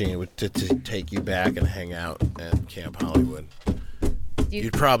time machine, to take you back and hang out at Camp Hollywood.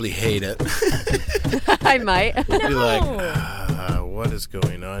 You'd probably hate it. I might. You'd be like, what is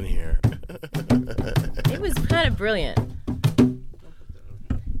going on here? It was kind of brilliant.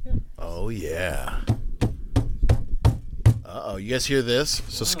 Oh, yeah. Uh-oh, you guys hear this?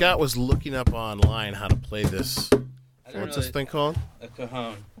 So Scott was looking up online how to play this. What's this thing called? A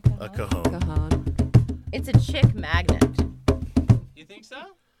cajon. A cajon. Cajon. It's a chick magnet. You think so?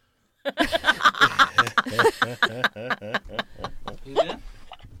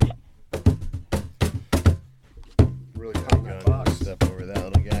 Really popping that box. Step over that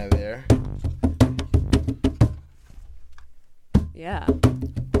little guy there. Yeah.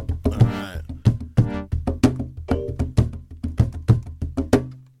 All right.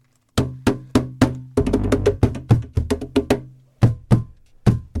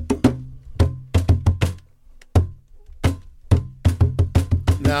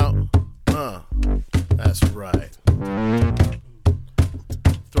 Now, that's right.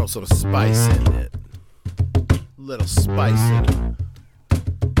 Throw some spice in it. Little spice in it.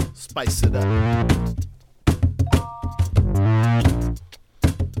 Spice it up.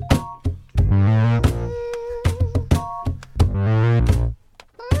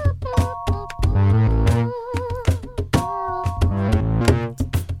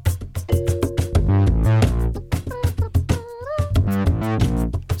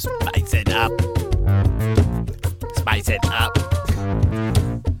 Spice it up. Spice it up.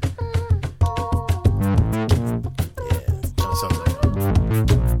 Yeah, that sounds like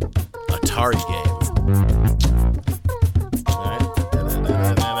a Atari game. All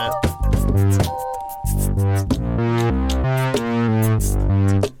right.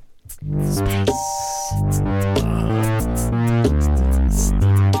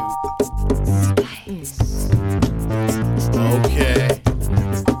 Okay.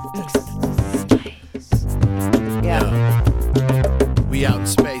 Yeah. We out in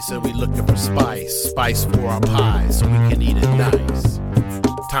space and we looking for spice for our pies so we can eat it nice.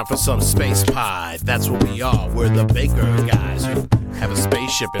 Time for some space pie, that's what we are. We're the baker guys who have a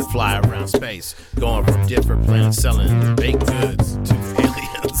spaceship and fly around space, going from different planets selling baked goods to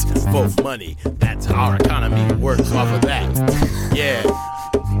aliens for money. That's how our economy works off of that. Yeah,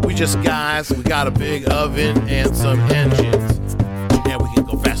 we just guys, we got a big oven and some engines. And we can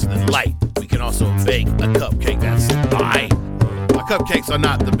go faster than light. We can also bake a cupcake that's alright. Our cupcakes are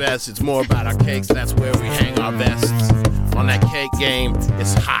not the best, it's more about our cakes, that's where we hang our vests. On that cake game,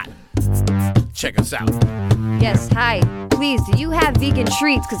 it's hot. Check us out. Yes, hi. Please, do you have vegan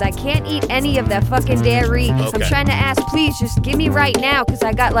treats? Because I can't eat any of that fucking dairy. I'm Okay. trying to ask, please, just give me right now. Because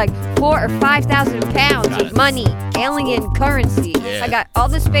I got like 4,000 or 5,000 pounds Got of it. money, alien currency. Yeah. I got all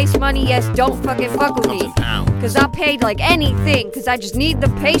the space money, yes, don't fucking fuck with Comes me. in pounds. Because I'll pay like anything. Because I just need the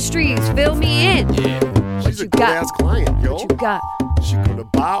pastries. Fill me in. Yeah. She's a you good got? ass client, yo. What you got? She gonna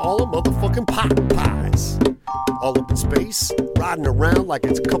buy all the motherfucking pot pies. All up in space, riding around like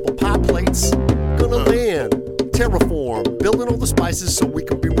it's a couple pie plates. Gonna land, terraform, building all the spices so we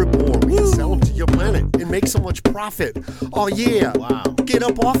can be reborn. We can sell them to your planet and make so much profit. Oh yeah, Wow. get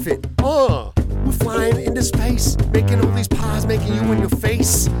up off it. We're flying into space, making all these pies, making you in your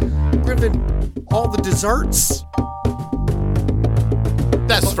face, giving all the desserts.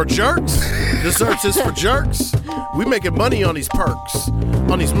 That's for jerks. Desserts is for jerks. We making money on these perks,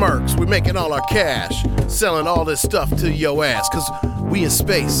 on these mercs. We making all our cash, selling all this stuff to your ass. Cause we in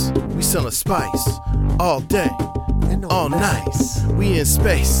space, we selling spice all day, And all night. We in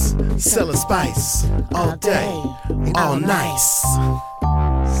space, selling spice all day, all nice.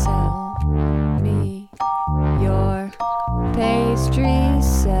 Sell me your pastries.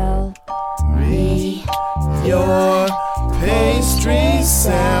 Sell Me, your pastries,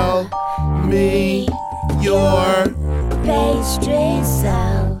 sell me your Pastries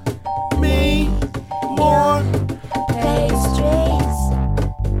sell. me more. Pastries.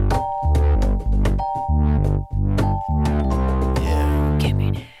 Yeah. Give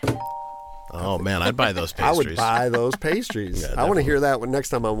me that. All Oh, man, I'd buy those I pastries. would buy those pastries. Yeah, I want to hear that next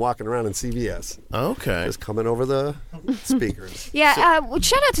time I'm walking around in CVS. Okay. Just coming over the speakers. Yeah,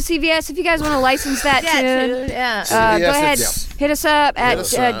 shout out to CVS if you guys want to license that tune. Yeah. Go ahead, it's- hit us up at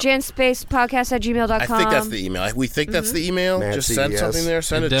us up. genspacepodcast@gmail.com. I think that's the email. We think that's the email. Mad Just send CVS. something there.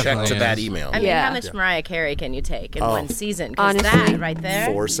 Send It a check definitely to that is. email. I mean, Yeah. how much Mariah Carey can you take in one season? 'Cause Honestly. that right there.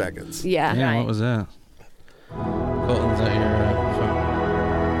 4 seconds. Yeah. Yeah, Right. what was that? Colton's at your phone.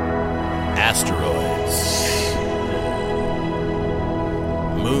 Asteroids.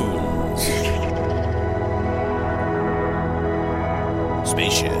 Moons.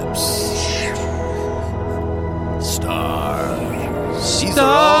 Spaceships. Stars. These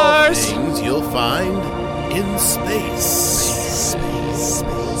are all things you'll find in space.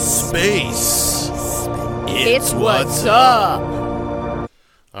 Space. It's what's up.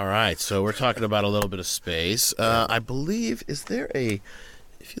 All right, so we're talking about a little bit of space. I believe, is there a...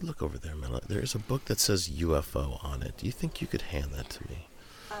 If you look over there, Mela, there is a book that says UFO on it. Do you think you could hand that to me?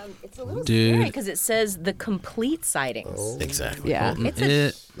 It's a little Dude. scary because it says the complete sightings. Exactly. Yeah. Colton. It's a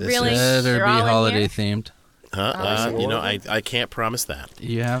It really better they're be all in holiday here? themed. I can't promise that.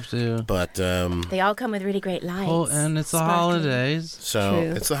 You have to. But, They all come with really great lights. Oh, and it's the Sparkly. holidays. so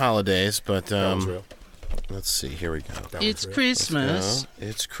True. it's the holidays, but, That one's real. let's see. Here we go. That It's one's real. Christmas.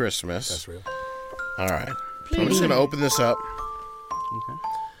 It's Christmas. That's real. All right. I'm just going to open this up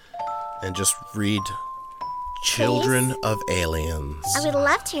and just read Children of Aliens. I would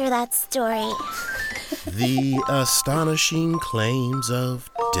love to hear that story. The astonishing claims of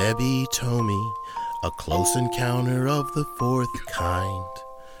Debbie Tomey, a close encounter of the fourth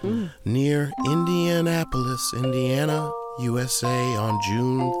kind. Near Indianapolis, Indiana, USA on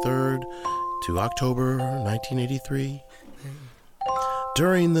June 3rd to October 1983.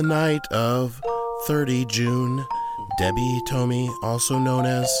 During the night of 30 June, Debbie Tomey, also known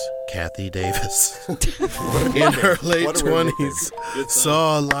as Kathy Davis, in her late What a weird 20s,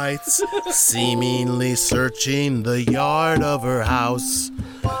 saw lights seemingly searching the yard of her house.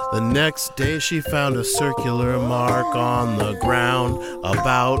 The next day she found a circular mark on the ground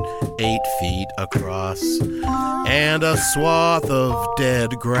about 8 feet across and a swath of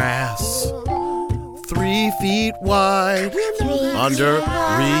dead grass 3 feet wide. Under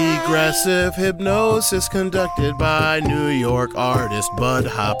regressive hypnosis conducted by New York artist Bud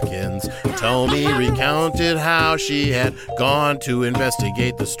Hopkins, Tomey recounted how she had gone to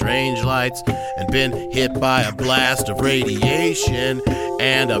investigate the strange lights and been hit by a blast of radiation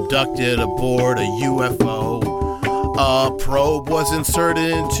and abducted aboard a UFO. A probe was inserted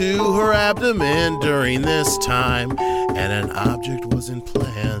into her abdomen during this time, and an object was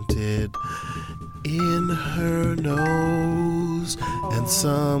implanted in her nose, and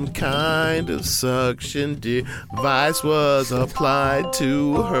some kind of suction device was applied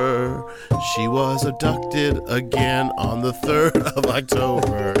to her. She was abducted again on the 3rd of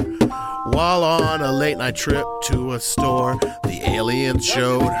October. While on a late-night trip to a store, the aliens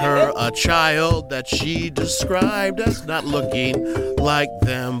showed her a child that she described as not looking like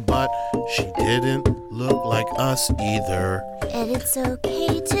them, but she didn't look like us either. And it's okay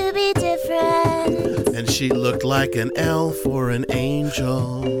to be different. And she looked like an elf or an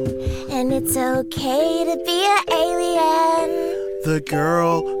angel. And it's okay to be an alien. The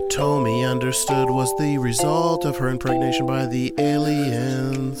girl Tomey understood was the result of her impregnation by the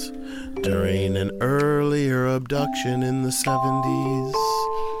aliens during an earlier abduction in the 70s.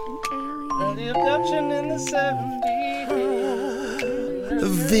 The abduction in the 70s.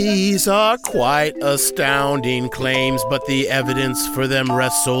 These are quite astounding claims, but the evidence for them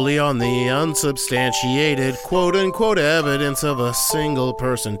rests solely on the unsubstantiated quote-unquote evidence of a single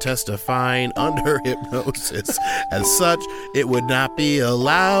person testifying under hypnosis. As such, it would not be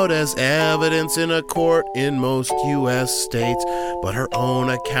allowed as evidence in a court in most U.S. states, but her own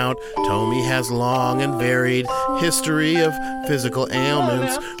account, Tomey has long and varied history of physical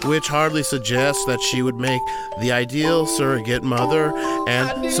ailments, which hardly suggests that she would make the ideal surrogate mother,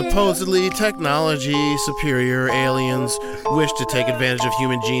 and supposedly technology superior aliens wish to take advantage of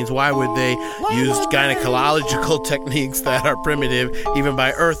human genes. Why would they use gynecological techniques that are primitive even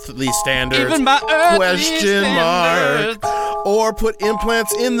by earthly standards? Even by earthly Question mark. Or put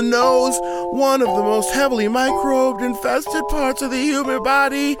implants in the nose, one of the most heavily microbed infested parts of the human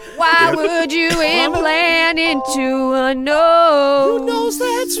body. Why would you implant into a nose? Who knows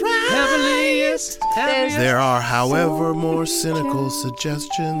that's right? Heavenliest. There are, however, more cynical suggestions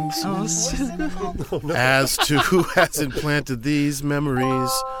as to who has implanted these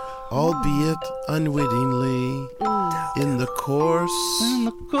memories, albeit unwittingly, in the course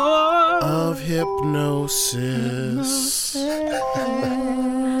of hypnosis.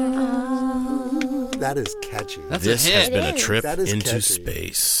 That is catchy. That's This a has hit. been a trip That is into catchy.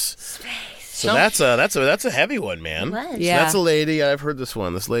 space. So that's a heavy one, man. What? So Yeah. that's a lady. I've heard this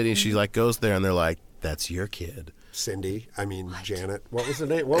one. This lady, she like goes there and they're like, "That's your kid." Janet. What was the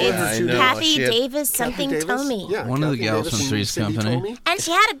name? What was her I two know. names? Kathy shit. Davis, Kathy something Davis? Tomey. Yeah, One of the Kathy gals Davis from and Three's Cindy Company. Tomey. And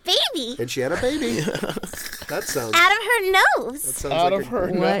she had a baby And she had a baby. That sounds. out of her nose. That sounds Out like of her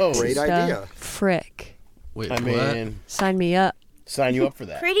What nose. Great the idea. frick? Wait, I what? mean, Sign me up. sign you up for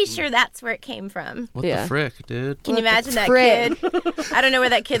that. Pretty sure that's where it came from. What Yeah. the frick, dude? Can you imagine that frick? kid? I don't know where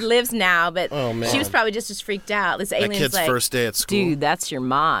that kid lives now, but Oh, man. she was probably just as freaked out. This That alien's kid's like, first day at school. dude, that's your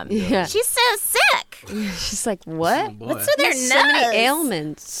mom. Yeah. She's so sick. She's like, what? Oh, boy. What's with her So nose? many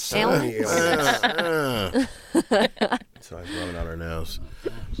ailments. So I was rubbing on her nose.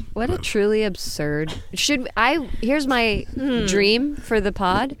 What a truly absurd. Here's my dream for the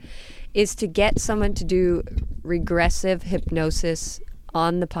pod is to get someone to do regressive hypnosis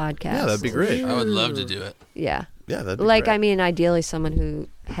on the podcast. Yeah, that'd be great. I would love to do it. Yeah. Yeah, that'd be Like, great. I mean, ideally someone who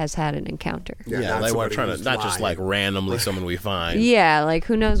has had an encounter. Yeah, not they weren't somebody trying to, who's not just like lying. randomly someone we find. Yeah, like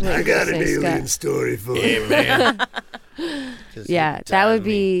who knows what I got an this alien guy- story for Hey, you. man. Yeah, that would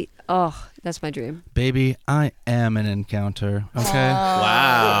be, that's my dream. Baby, I am an encounter, okay?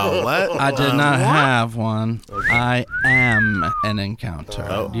 Wow. What? I did not have one. I am an encounter.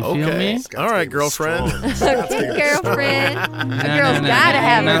 Do you feel okay. me? All right, girlfriend. Okay, girlfriend. A No, girl's no, gotta no,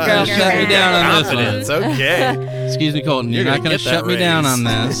 have no, a no, girlfriend. Shut me down on this Confidence. one. Okay. Excuse me, Colton. You're You're not gonna going to get that shut me down raise. on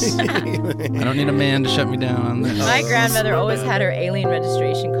this. I don't need a man to shut me down on this. My grandmother always had her alien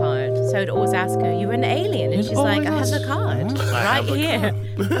registration card, so I'd always ask her, "You were an alien?" And she's like, "I have the card right here,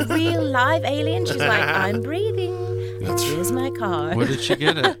 a real live alien." She's like, "I'm breathing. Here's my card." Where did she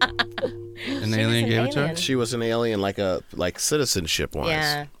get it? An alien gave it to her? alien. She was an alien, like citizenship wise.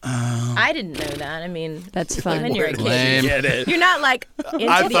 Yeah, I didn't know that. I mean, That's fun. when you're a kid, Lame. Get it? you're not like into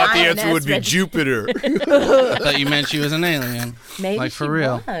I the thought the INS answer would be registry. Jupiter. I thought you meant she was an alien. Maybe Like, for she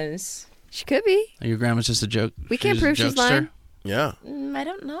real. was. She could be. Your grandma's just a joke. We can't She's a prove she's jokester? lying. Yeah. I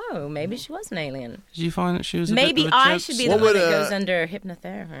don't know. Maybe she was an alien. Did you find that she was a Maybe bit of a I joke? should be What the one would, that goes under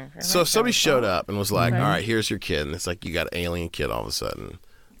hypnotherapy. So if somebody showed up and was like, "All right, here's your kid," and it's like you got an alien kid all of a sudden.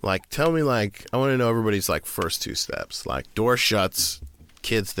 Like, tell me, like, I want to know everybody's like first two steps. Like, door shuts,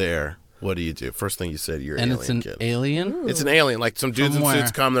 kid's there. What do you do? First thing you said, you're an And alien it's an kid. alien? It's an alien. Like some dudes From in where?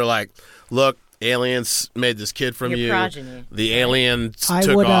 suits come. They're like, "Look, aliens made this kid from Your you. progeny. The alien I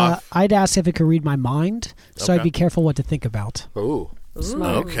took would. off." I'd ask if it could read my mind, so Okay. I'd be careful what to think about. Ooh.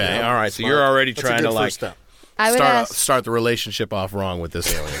 Okay, Yeah, all right. So smart. you're already That's a trying good to like first step. I would ask. start the relationship off wrong with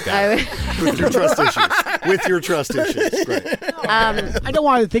this alien. Got I it. would, With your trust issues. With your trust issues. Great. I don't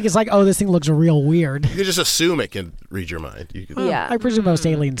want to think it's like, oh, this thing looks real weird. You could just assume it can read your mind. You could, yeah. I presume most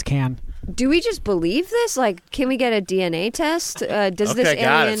aliens can. Do we just believe this? Like, can we get a DNA test? Does this Okay, alien?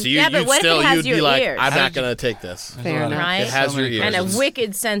 got it. So Yeah, but you'd what if it still has you'd be your like, ears? I'm How not did you- going to take this. Fair enough. Right? It has your ears. And a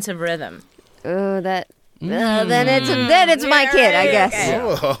wicked sense of rhythm. Oh, that. Then it's my kid, I guess. Okay.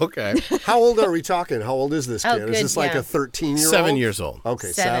 Oh, okay. How old are we talking? How old is this Oh, kid? Is good, this like yeah. a 13-year-old? 7 years old. Okay,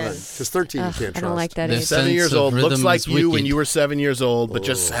 Seven. 7. Because 13 you Ugh, can't I trust. don't like that The age. 7 sense years of old, looks rhythm like is you when wicked. you were 7 years old, but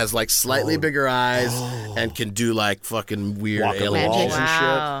just has like slightly bigger eyes and can do like fucking weird Walking alien walls shit. and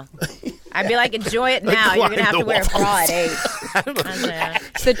Wow. I'd be like, enjoy it now. You're going to have to wear a bra at 8.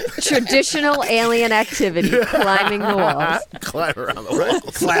 The traditional alien activity, climbing the walls. Climb around the Right?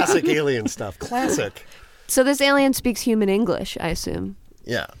 walls. Classic alien stuff. Classic. So this alien speaks human English, I assume.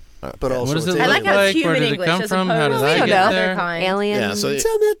 Yeah. But also What does it's it I look like how like? it's human Where did it English come as from? How opposed did to I don't get know. other there? kind. Alien. Yeah, so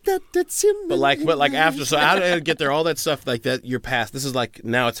but like after, so how did I get there? All that stuff like that, you're past. This is like,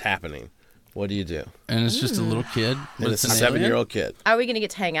 now it's happening. What do you do? And it's just a little kid. And but it's a an alien? 7-year-old kid. Are we going to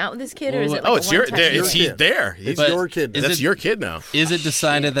get to hang out with this kid, or is it Oh, like it's a your, one-time there, deal? it's, he's there. It's But your kid. is That's it- your kid now. Is it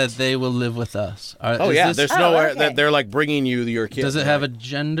decided that they will live with us? Oh yeah, there's nowhere okay. that they're like bringing you your kid. Does it have a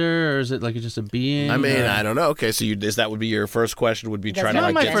gender, or is it like just a being? I mean, or- I don't know. Okay, so that would be your first question? Would be Does trying it to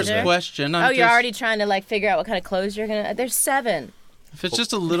have Not like my get to first that. question. I'm Oh, you're just- already trying to like figure out what kind of clothes you're going to. There's 7. If it's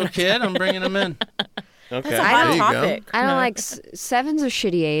just a little kid, I'm bringing him in. Okay, That's a I hot don't- topic. I don't No. like seven's a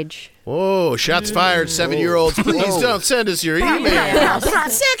shitty age. Whoa! Shots fired, 7-year-olds. Please Whoa. don't send us your email.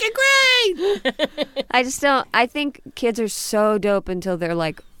 Second grade. I just don't. I think kids are so dope until they're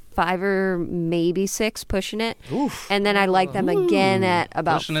like 5 or maybe 6, pushing it, and then I like them again at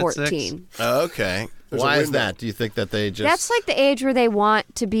about Pushing at 6. 14. Okay. There's Why a is window. that? Do you think that they just? That's like the age where they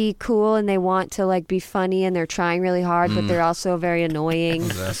want to be cool and they want to like be funny and they're trying really hard, but they're also very annoying.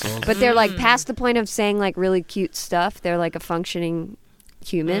 Assholes. But they're like past the point of saying like really cute stuff. They're like a functioning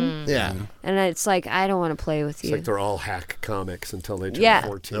human, yeah. and it's like I don't want to play with It's you. like they're all hack comics until they turn Yeah.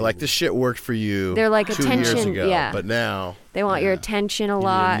 14. They're like, this shit worked for you. They're like 2 years attention- ago, yeah. but now They want your attention a need a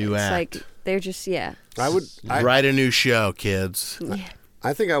lot. new It's act. like They're just, yeah. Write a new show, kids.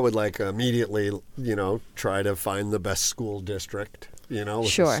 I think I would immediately, try to find the best school district, with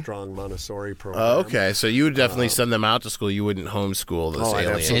a strong Montessori program. Oh, okay. So you would definitely send them out to school. You wouldn't homeschool this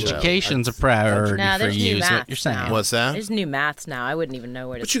alien. Education's a priority for you, is what you're saying. Now. What's that? There's new maths now. I wouldn't even know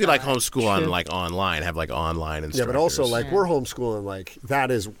where to But you could homeschool on online, have online instructors. Yeah, but also we're homeschooling that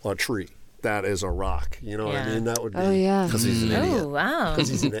is a tree. That is a rock. You know what I mean? That would be. Oh, yeah. Because he's an idiot. Oh, wow. Because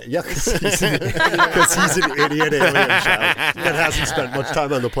he's an idiot alien child that hasn't spent much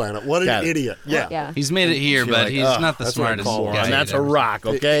time on the planet. What an idiot. Yeah. He's made it here, but he's not the smartest guy. And that's a rock,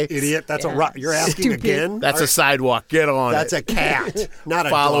 okay? Idiot, that's a rock. You're asking again? That's a sidewalk. Get on That's a cat, not a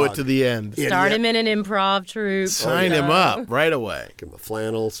Follow dog. it to the end. Start him in an improv troupe. Sign him up right away. Give him a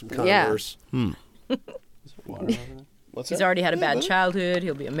flannel, some Converse. He's already had a bad childhood.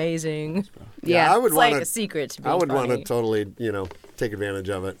 He'll be amazing. Yeah. I would It's want like a secret to be I would want funny. to totally, take advantage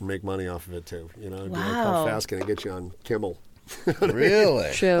of it and make money off of it too. How fast can I get you on Kimmel?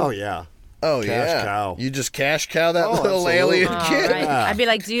 Really? True. Oh yeah. Oh, Cash cow. You just cash cow that little absolutely. alien Oh, kid? right. I'd be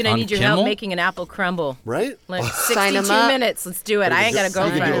like, dude, I On need your Kimmel? help making an apple crumble. Right? Like Sign 62 him up. minutes. Let's do it. I ain't got to go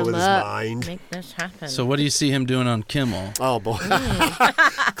He for can do it it. with his up. mind. Make this happen. So what do you see him doing on Kimmel? Oh boy.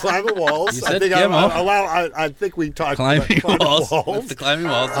 Climbing walls. You I said think Kimmel. I think we talked Climbing about walls. climbing With the climbing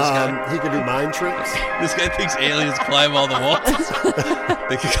walls. This guy, He can do mind tricks. this guy thinks aliens climb all the walls.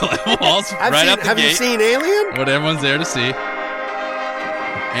 They can climb walls right up the Have gate. you seen Alien? What everyone's there to see.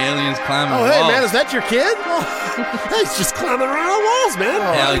 Aliens climbing Oh, walls. hey, man, is that your kid? He's just climbing around walls, man.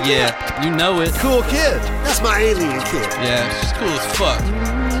 Hell yeah. You know it. Cool kid. That's my alien kid. Yeah, she's cool as fuck.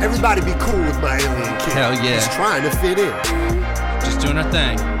 Everybody be cool with my alien kid. Hell yeah. He's trying to fit in. Just doing her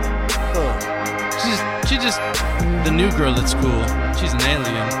thing. She's just the new girl at school. She's an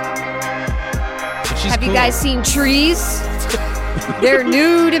alien. But she's Have you cool. guys seen trees? They're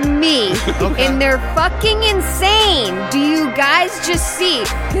new to me. And they're fucking insane. Do you guys just see?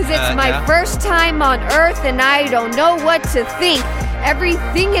 Because it's my yeah. first time on Earth and I don't know what to think.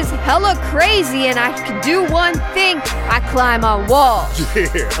 Everything is hella crazy and I can do one thing. I climb on walls.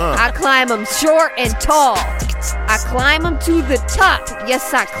 I climb them short and tall. I climb them to the top.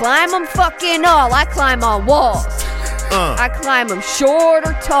 Yes, I climb them fucking all. I climb on walls. I climb them short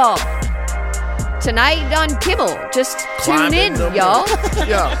or tall. Tonight on Kimmel. Just tune in, y'all.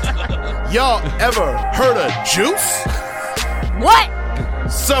 Y'all ever heard of juice? What?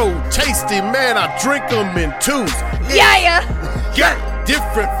 So tasty, man, I drink them in twos. Yeah. Got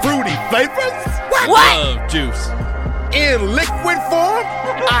different fruity flavors. What? Love juice. In liquid form,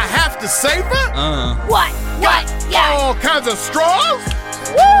 I have to savor. What? Yeah. All kinds of straws.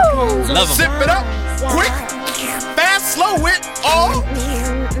 Woo! Love 'em. Sip it up, quick, fast, slow it all.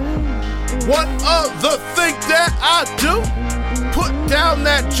 What other thing that I do? Put down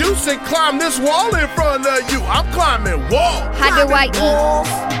that juice and climb this wall in front of you. I'm climbing walls. How do I eat? Walls.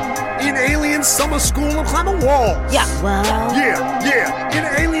 In Alien Summer School, I'm climbing walls. Yeah. Yeah. In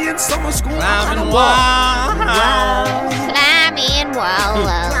Alien Summer School, I'm Climbing climbing walls. Climbing walls.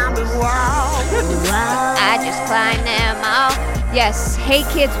 Climbing walls. I just climb them all. Yes. Hey,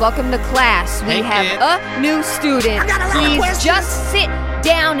 kids, welcome to class. We Hey, have kid. a new student. Please just sit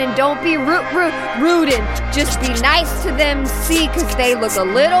down and don't be rooting. Just be nice to them, see, because they look a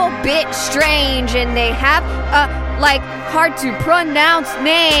little bit strange and they have a, hard to pronounce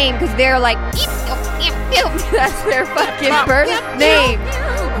name because they're like, that's their fucking birth name.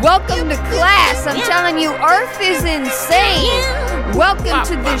 Welcome to class. I'm telling you, Earth is insane. Welcome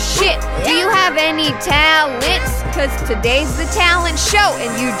to the shit. Do you have any talents? Because today's the talent show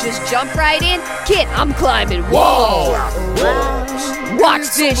and you just jump right in. Kid, I'm climbing walls.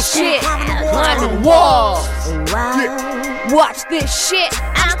 Watch this shit. Climbing walls. Watch this shit.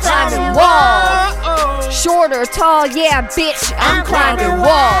 I'm climbing walls. Short or tall, yeah, bitch. I'm climbing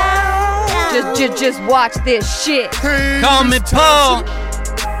walls. Just watch this shit. Call me Paul.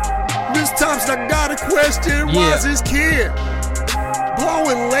 Miss Thompson, I got a question. Why's this kid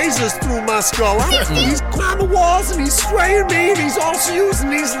blowing lasers through my skull? He's climbing walls and he's spraying me and he's also using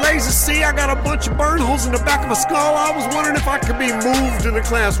these lasers. See, I got a bunch of burn holes in the back of my skull. I was wondering if I could be moved in the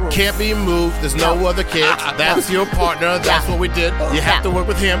classroom. Can't be moved. There's no other kids. That's your partner. That's what we did. You have to work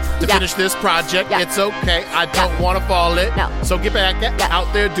with him to finish this project. It's okay. I don't want to fall it. No. So get back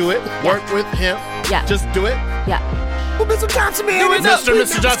out there, do it. Work with him. Just do it. Yeah. Well, Mr. Johnson, man.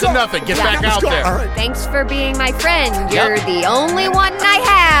 Mr. Johnson, nothing. Get back out there. All right. Thanks for being my friend. You're the only one I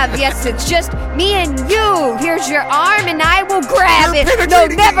have. Yes, it's just me and you. Here's your arm and I will grab You're it. No,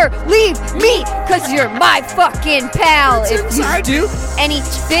 penetrating never leave me, because you're my fucking pal. It's If you inside do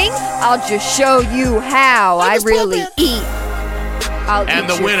anything, I'll just show you how I just really love eat. I'll And eat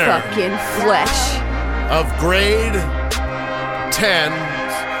the your winner fucking flesh. of grade 10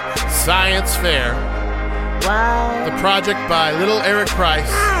 science fair, Wow. the project by Little Eric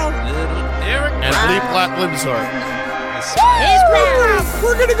Price Eric. and Bleep Blap Limsort.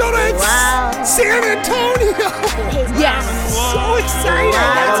 We're gonna go to Wow. San Antonio. Yes. So excited.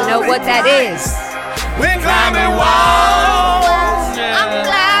 I don't know what that is. We're climbing walls. I'm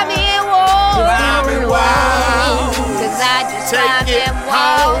climbing walls. Cause I just Take it climbing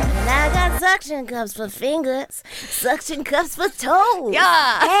walls. And I got suction cups for fingers, suction cups for toes.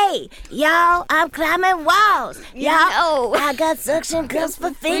 Yeah. Hey, y'all, I'm climbing walls. Y'all, know. I got suction cups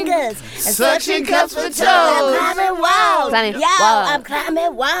for fingers and Suction cups for toes. I'm climbing walls. Climbing Y'all, walls. I'm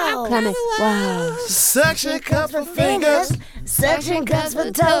climbing walls. Climbing walls. Suction cup for fingers. Suction cups for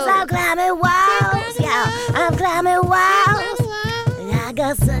toes. I'm climbing walls. Yeah, I'm climbing walls. And I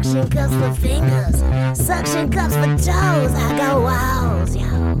got suction cups for fingers, suction cups for toes. I got walls, yo.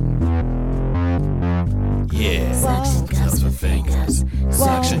 Yeah. Suction cups for fingers,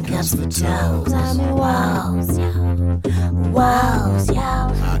 suction cups for toes. Climbing walls, yo. Walls, yo.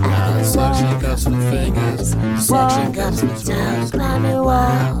 I got suction cups for fingers. Suction cups for toes. Climbing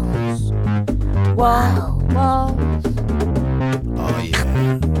walls. Walls. Oh yeah.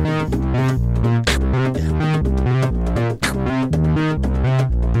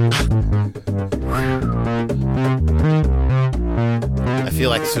 I feel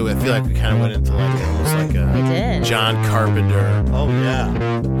like we kind of went into like almost like a did. John Carpenter, Oh yeah.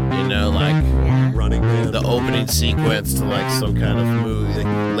 you know, like Running Man. the opening sequence to like some kind of movie,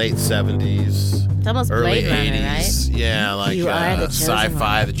 like late 70s, It's almost early Blade Runner, 80s. right? Yeah, like You are the chosen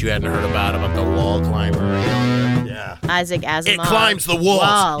sci-fi that you hadn't heard about the wall climber. Yeah. Isaac Asimov. It climbs the walls.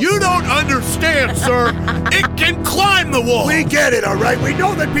 Walls. You don't understand, sir. It can climb the walls. We get it, all right? We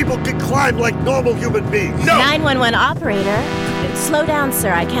know that people can climb like normal human beings. No. 911 operator. Slow down,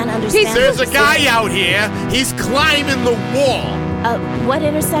 sir. I can't understand. There's a guy out here. He's climbing the wall. What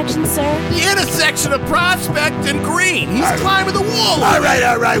intersection, sir? The intersection of Prospect and Green. He's climbing the wall. All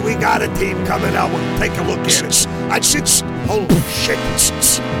right. We got a team coming out. We'll take a look at it. Holy shit.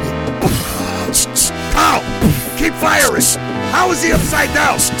 Pow! Keep firing. How is he upside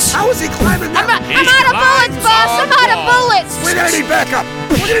down? How is he climbing down? I'm out of bullets, boss. I'm out of bullets. We need backup.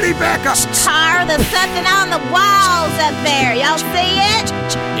 Car, there's something on the walls up there. Y'all see it?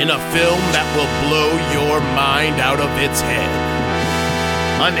 In a film that will blow your mind out of its head.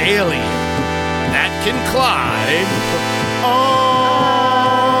 An alien that can climb.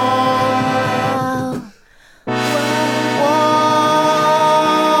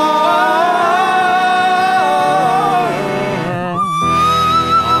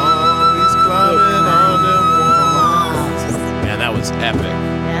 He's climbing on them walls. Man, that was epic.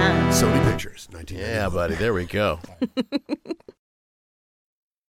 Yeah. Sony Pictures, 1990. Yeah, buddy, there we go.